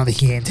 I don't think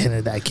he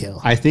intended that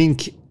kill. I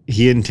think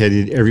he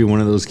intended every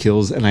one of those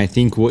kills, and I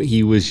think what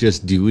he was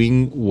just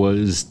doing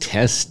was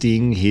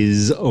testing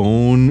his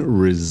own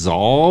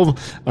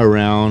resolve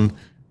around,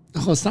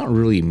 oh, it's not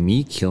really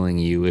me killing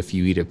you if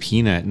you eat a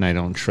peanut and I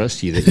don't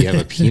trust you that you have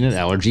a peanut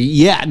allergy.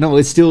 Yeah, no,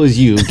 it still is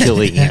you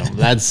killing him.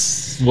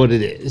 That's what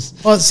it is.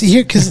 Well, see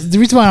here, because the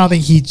reason why I don't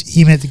think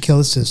he meant to kill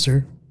his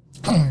sister,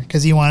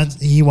 because he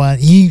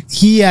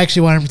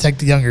actually wanted to protect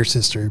the younger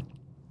sister.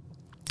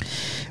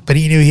 But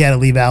he knew he had to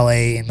leave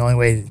LA, and the only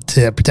way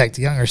to protect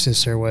the younger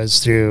sister was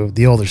through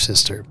the older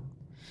sister.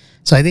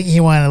 So I think he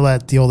wanted to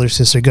let the older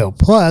sister go.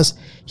 Plus,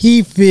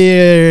 he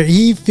figured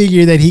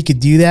that he could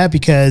do that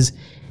because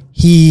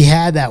he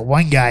had that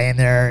one guy in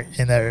there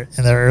in the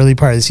early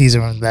part of the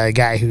season, the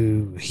guy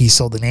who he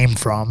sold the name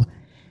from,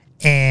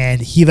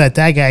 and he let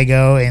that guy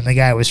go, and the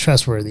guy was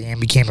trustworthy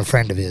and became a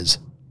friend of his.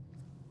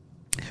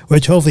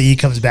 Which hopefully he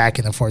comes back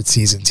in the 4th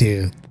season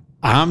too.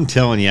 I'm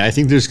telling you, I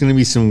think there's going to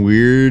be some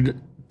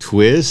weird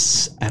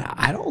twists, and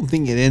I don't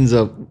think it ends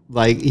up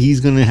like he's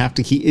going to have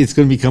to keep. It's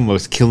going to become a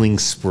killing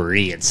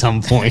spree at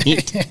some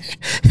point.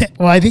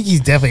 Well, I think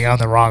he's definitely on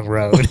the wrong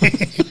road.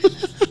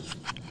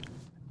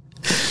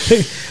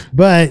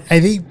 But I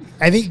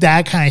think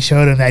that kind of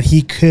showed him that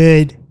he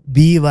could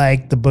be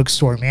like the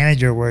bookstore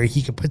manager, where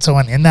he could put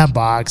someone in that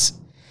box,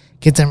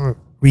 get them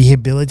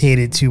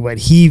rehabilitated to what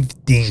he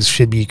thinks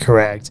should be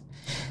correct,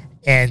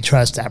 and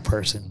trust that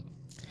person.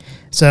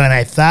 So, and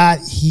I thought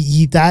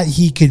he thought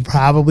he could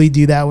probably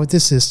do that with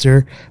his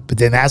sister, but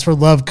then that's where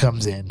Love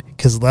comes in,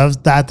 because Love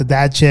thought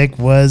that chick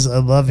was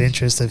a love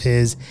interest of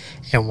his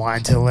and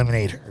wanted to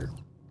eliminate her.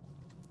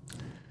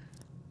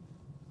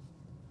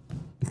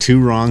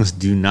 2 wrongs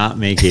do not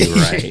make it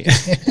right.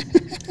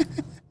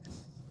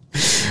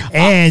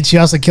 And she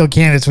also killed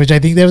Candace, which I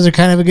think that was a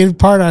kind of a good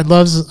part on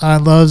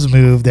Love's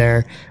move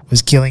there,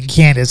 was killing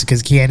Candace,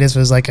 because Candace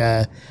was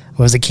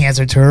was a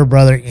cancer to her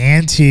brother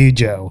and to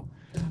Joe.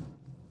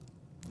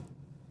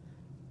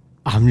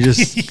 I'm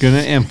just going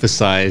to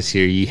emphasize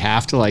here, you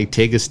have to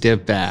take a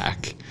step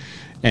back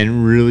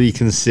and really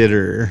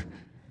consider.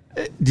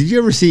 Did you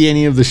ever see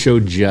any of the show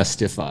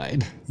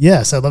Justified?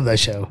 Yes, I love that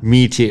show.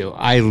 Me too.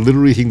 I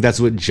literally think that's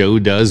what Joe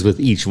does with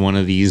each one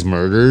of these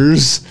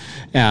murders,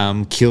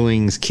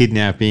 killings,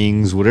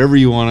 kidnappings, whatever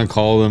you want to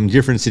call them,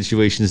 different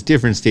situations,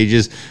 different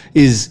stages,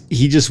 is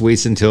he just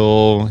waits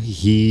until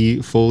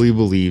he fully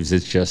believes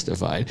it's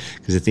justified.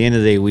 Because at the end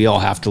of the day, we all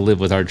have to live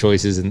with our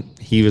choices. And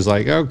he was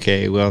like,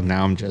 okay, well,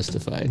 now I'm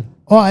justified.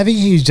 Well, I think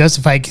he was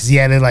justified because he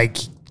had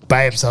to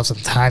buy himself some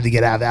time to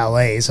get out of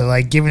LA.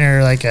 So giving her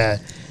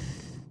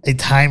a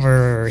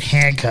timer or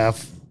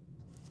handcuff,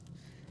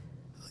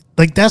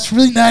 that's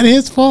really not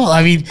his fault.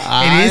 I mean,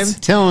 it is.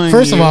 Telling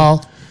first you. of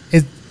all,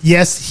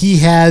 yes, he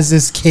has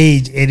this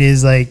cage. It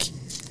is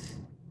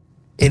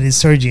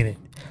storage unit,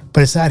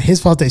 but it's not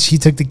his fault that she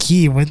took the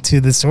key and went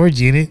to the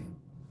storage unit.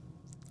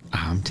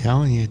 I'm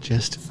telling you,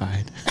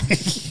 Justified.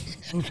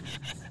 All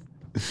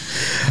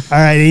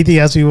right. Anything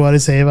else we want to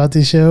say about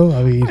this show?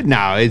 I mean,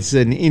 no, it's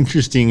an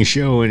interesting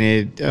show,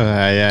 and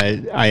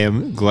I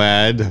am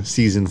glad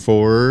season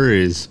 4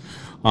 is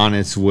on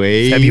its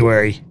way.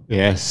 February.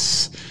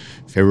 Yes,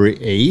 February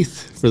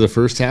 8th for the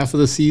first half of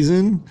the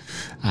season.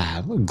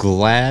 I'm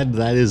glad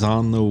that is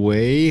on the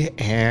way,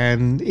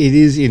 and it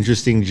is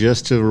interesting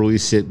just to really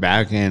sit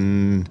back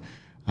and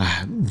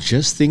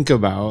just think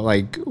about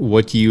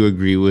what do you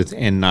agree with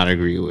and not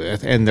agree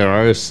with. And there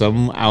are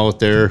some out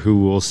there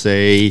who will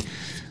say,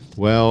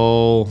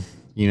 well,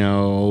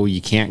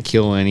 you can't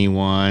kill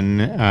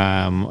anyone.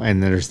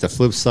 And there's the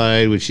flip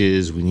side, which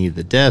is we need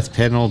the death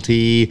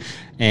penalty.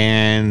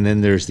 And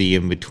then there's the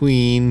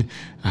in-between.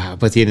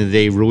 But at the end of the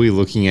day, really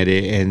looking at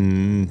it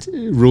and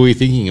really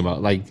thinking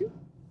about,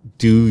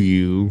 do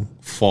you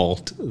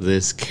fault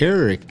this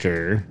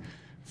character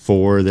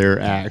for their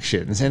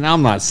actions? And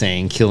I'm not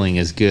saying killing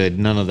is good.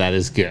 None of that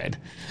is good.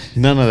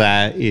 None of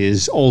that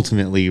is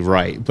ultimately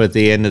right. But at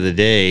the end of the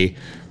day,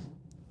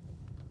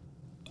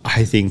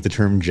 I think the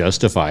term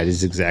justified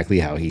is exactly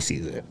how he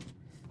sees it.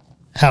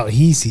 How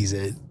he sees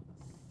it.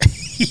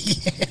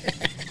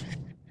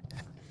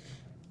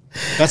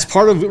 That's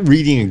part of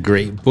reading a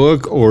great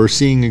book or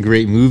seeing a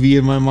great movie,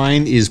 in my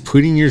mind, is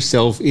putting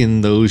yourself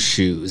in those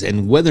shoes,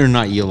 and whether or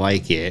not you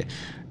like it,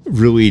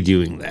 really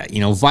doing that.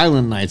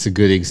 Violent Night's a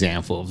good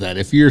example of that.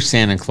 If you're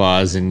Santa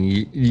Claus and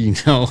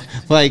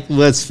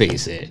let's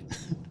face it,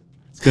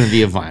 it's going to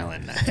be a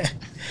violent night.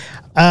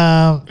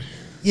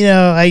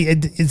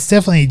 It's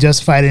definitely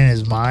justified in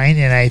his mind,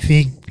 and I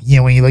think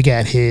when you look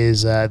at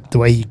his the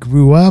way he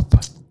grew up,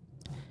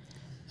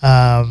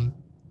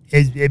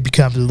 it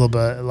becomes a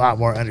lot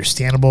more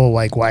understandable,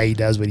 why he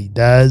does what he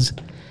does.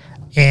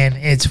 And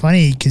it's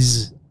funny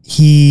because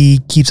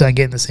he keeps on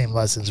getting the same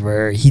lessons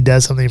where he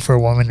does something for a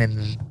woman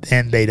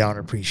and they don't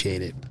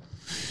appreciate it.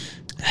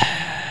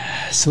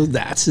 So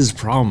that's his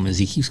problem, is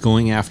he keeps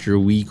going after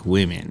weak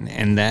women,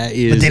 and that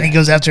is. But then he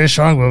goes after a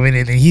strong woman,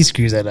 and then he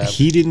screws that up.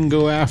 He didn't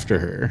go after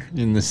her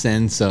in the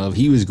sense of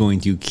he was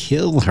going to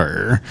kill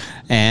her,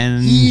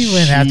 and he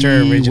went after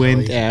her originally.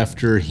 Went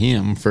after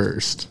him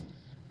first.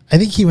 I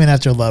think he went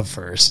after Love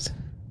first,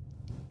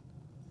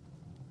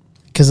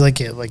 because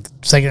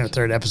second or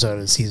third episode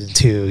of season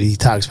 2, he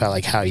talks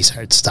about how he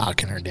started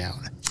stalking her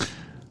down.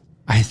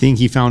 I think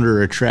he found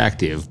her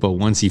attractive, but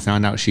once he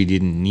found out she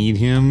didn't need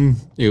him,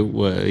 he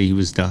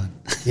was done.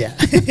 Yeah.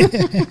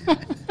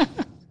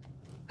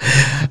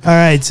 All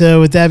right.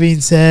 So with that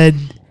being said,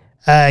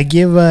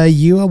 give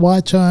you a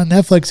watch on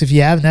Netflix if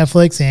you have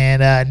Netflix,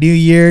 and new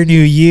year,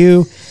 new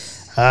you.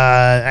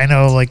 I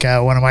know, like,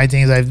 one of my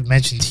things I've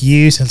mentioned to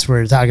you since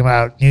we're talking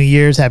about New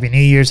Year's, Happy New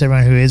Year's,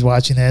 everyone who is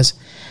watching this.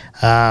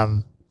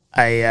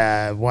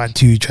 I want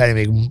to try to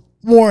make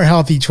more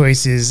healthy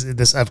choices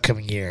this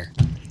upcoming year.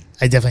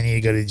 I definitely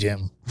need to go to the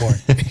gym more,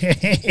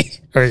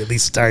 or at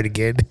least start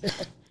again.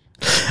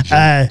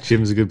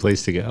 Gym's a good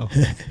place to go.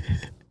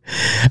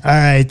 All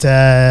right.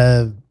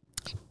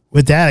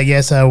 With that, I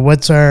guess,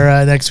 what's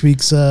our next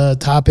week's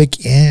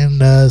topic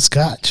and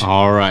Scotch?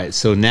 All right.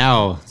 So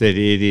now that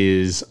it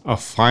is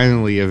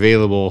finally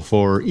available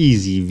for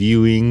easy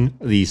viewing,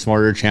 the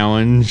Smarter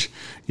Challenge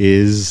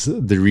is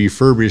the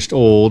refurbished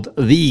old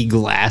The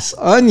Glass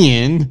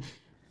Onion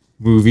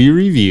movie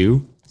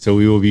review. So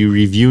we will be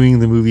reviewing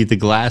the movie The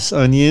Glass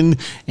Onion,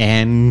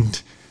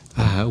 and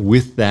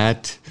with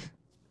that,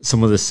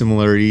 some of the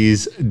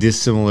similarities,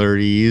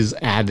 dissimilarities,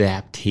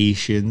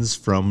 adaptations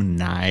from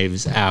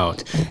Knives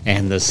Out.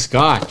 And the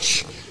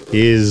Scotch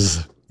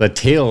is the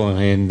tail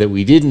end that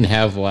we didn't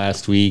have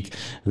last week.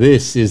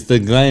 This is the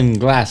Glen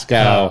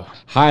Glasgow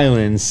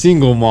Highland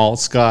Single Malt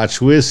Scotch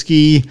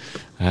Whiskey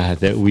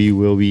that we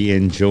will be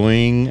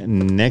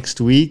enjoying next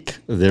week,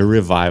 the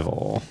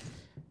revival.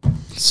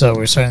 So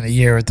we're starting the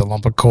year with the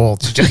lump of coal.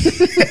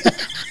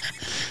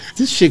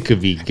 This shit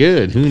could be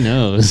good. Who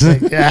knows? I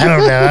don't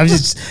know. I'm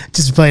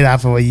just playing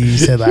off of what you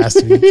said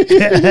last week.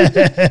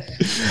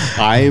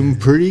 I'm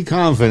pretty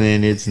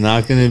confident it's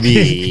not going to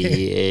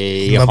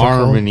be a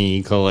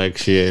Harmony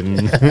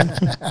collection,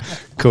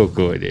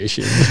 Cocoa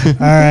edition.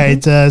 All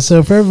right.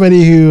 So for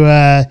everybody who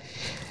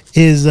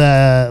is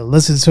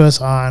listens to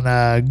us on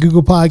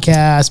Google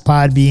Podcasts,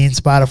 Podbean,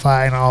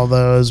 Spotify, and all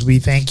those, we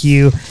thank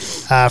you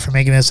for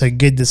making this a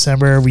good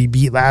December. We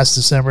beat last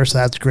December, so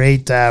that's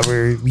great.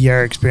 We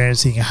are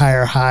experiencing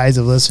higher highs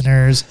of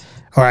listeners,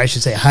 or I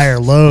should say higher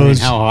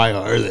lows. How high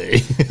are they?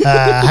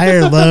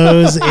 Higher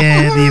lows in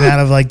the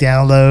amount of like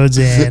downloads,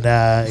 and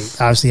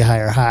obviously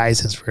higher highs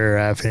since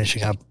we're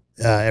finishing up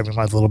every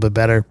month a little bit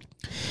better.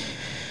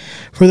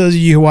 For those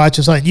of you who watch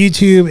us on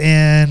YouTube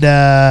and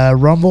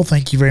Rumble,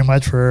 thank you very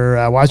much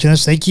for watching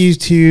us. Thank you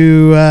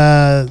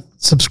to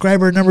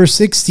subscriber number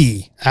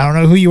 60. I don't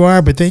know who you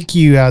are, but thank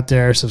you out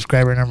there,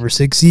 subscriber number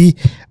 60.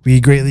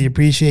 We greatly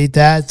appreciate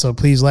that. So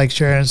please like,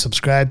 share, and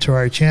subscribe to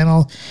our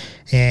channel.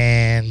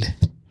 And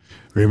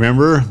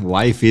remember,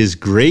 life is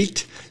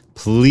great.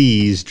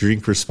 Please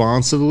drink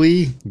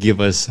responsibly. Give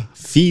us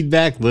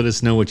feedback. Let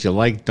us know what you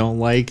like, don't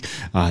like.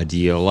 Do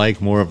you like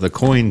more of the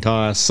coin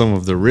toss, some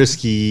of the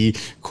risky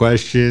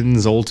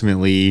questions?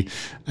 Ultimately,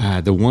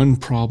 the one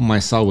problem I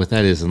saw with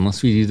that is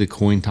unless we do the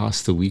coin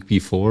toss the week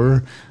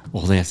before,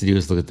 all they have to do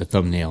is look at the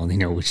thumbnail and they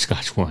know which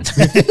Scotch won.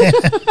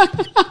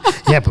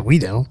 yeah, but we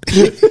don't.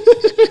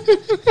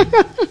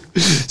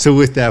 So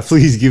with that,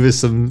 please give us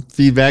some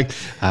feedback.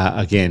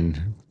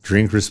 Again,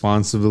 drink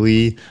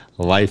responsibly.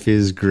 Life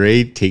is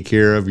great. Take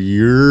care of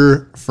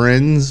your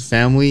friends,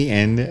 family,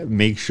 and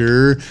make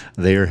sure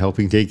they are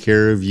helping take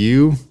care of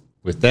you.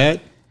 With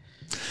that,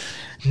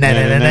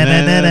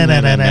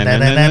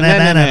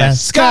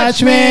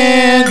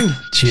 Scotchman!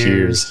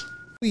 Cheers.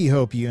 We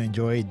hope you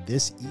enjoyed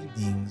this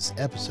evening's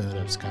episode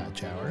of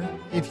Scotch Hour.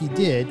 If you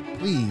did,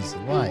 please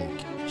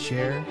like,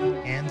 share,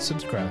 and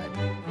subscribe.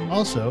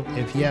 Also,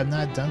 if you have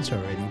not done so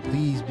already,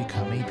 please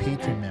become a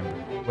patron member,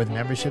 with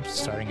memberships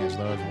starting as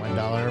low as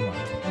 $1 a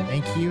month.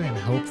 Thank you, and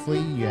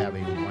hopefully you have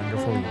a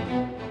wonderful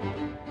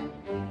evening.